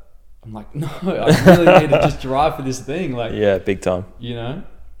I'm like, no, I really need to just drive for this thing. Like, yeah, big time. You know?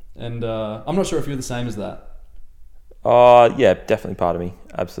 And I'm not sure if you're the same as that. Yeah, definitely part of me.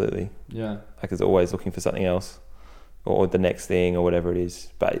 Absolutely. Yeah. Like it's always looking for something else or the next thing or whatever it is.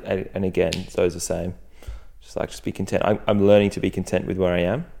 But, and again, those are the same. Just be content. I'm learning to be content with where I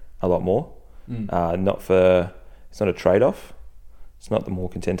am a lot more. It's not a trade-off. It's not the more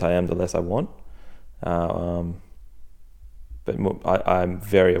content I am, the less I want. But I'm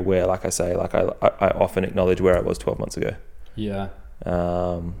very aware, like I say, like I often acknowledge where I was 12 months ago. Yeah.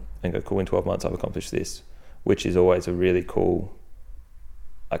 And go, cool, in 12 months I've accomplished this, which is always a really cool,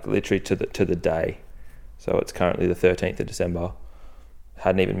 like literally to the day. So it's currently the 13th of December.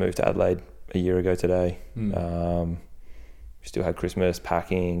 Hadn't even moved to Adelaide a year ago today. Still had Christmas,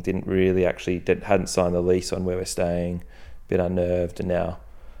 packing, hadn't signed the lease on where we're staying, bit unnerved, and now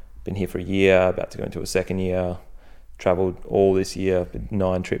been here for a year, about to go into a second year. Travelled all this year,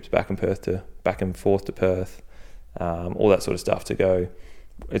 9 trips back and forth to Perth, all that sort of stuff to go.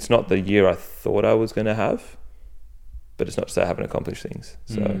 It's not the year I thought I was going to have, but it's not to say I haven't accomplished things.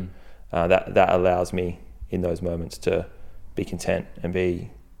 So that allows me in those moments to be content and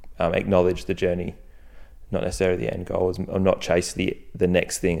be acknowledge the journey, not necessarily the end goal, or not chase the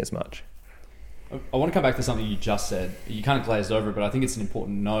next thing as much. I want to come back to something you just said. You kind of glazed over it, but I think it's an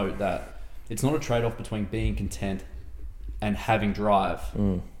important note that it's not a trade-off between being content and having drive.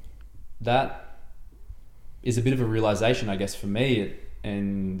 That is a bit of a realization, I guess, for me,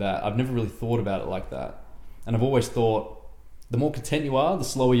 and that I've never really thought about it like that. And I've always thought the more content you are, the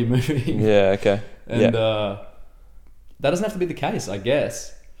slower you're moving. Yeah, okay. And that doesn't have to be the case, I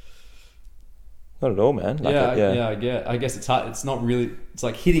guess. Not at all, man. I guess it's hard. It's not really. It's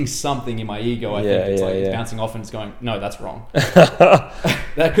like hitting something in my ego. I think it's it's bouncing off and it's going, no, that's wrong.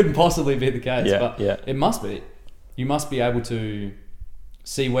 That couldn't possibly be the case. It must be. You must be able to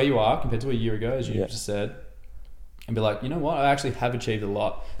see where you are compared to a year ago, as you just said, and be like, you know what, I actually have achieved a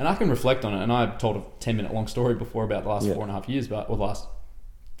lot, and I can reflect on it. And I've told a 10-minute long story before about the last 4.5 years, or the last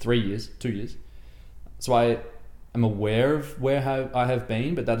 2 years. So I am aware of where I have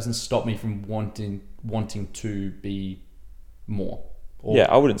been, but that doesn't stop me from wanting to be more.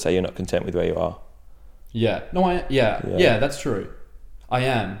 I wouldn't say you're not content with where you are. Yeah. No, that's true. I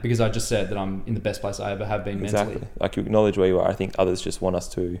am, because I just said that I'm in the best place I ever have been mentally. Exactly. Like you acknowledge where you are. I think others just want us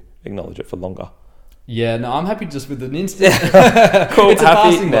to acknowledge it for longer. Yeah, no, I'm happy just with an instant. Cool. It's a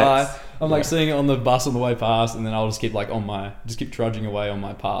passing by. I'm like seeing it on the bus on the way past, and then I'll just keep keep trudging away on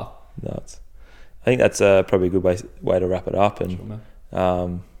my path. Nuts. I think that's probably a good way to wrap it up, and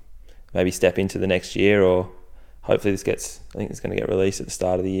maybe step into the next year, or hopefully I think it's going to get released at the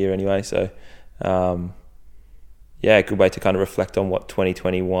start of the year anyway. So, a good way to kind of reflect on what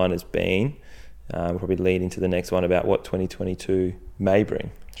 2021 has been. We'll probably lead into the next one about what 2022 may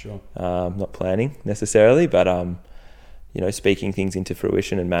bring. Sure. Not planning necessarily, but speaking things into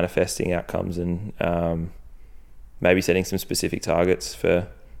fruition and manifesting outcomes, and maybe setting some specific targets for.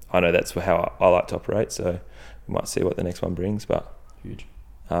 I know that's how I like to operate, so we might see what the next one brings. But huge.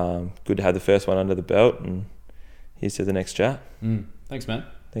 Good to have the first one under the belt, and here's to the next chat. Thanks, man.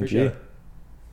 Appreciate it.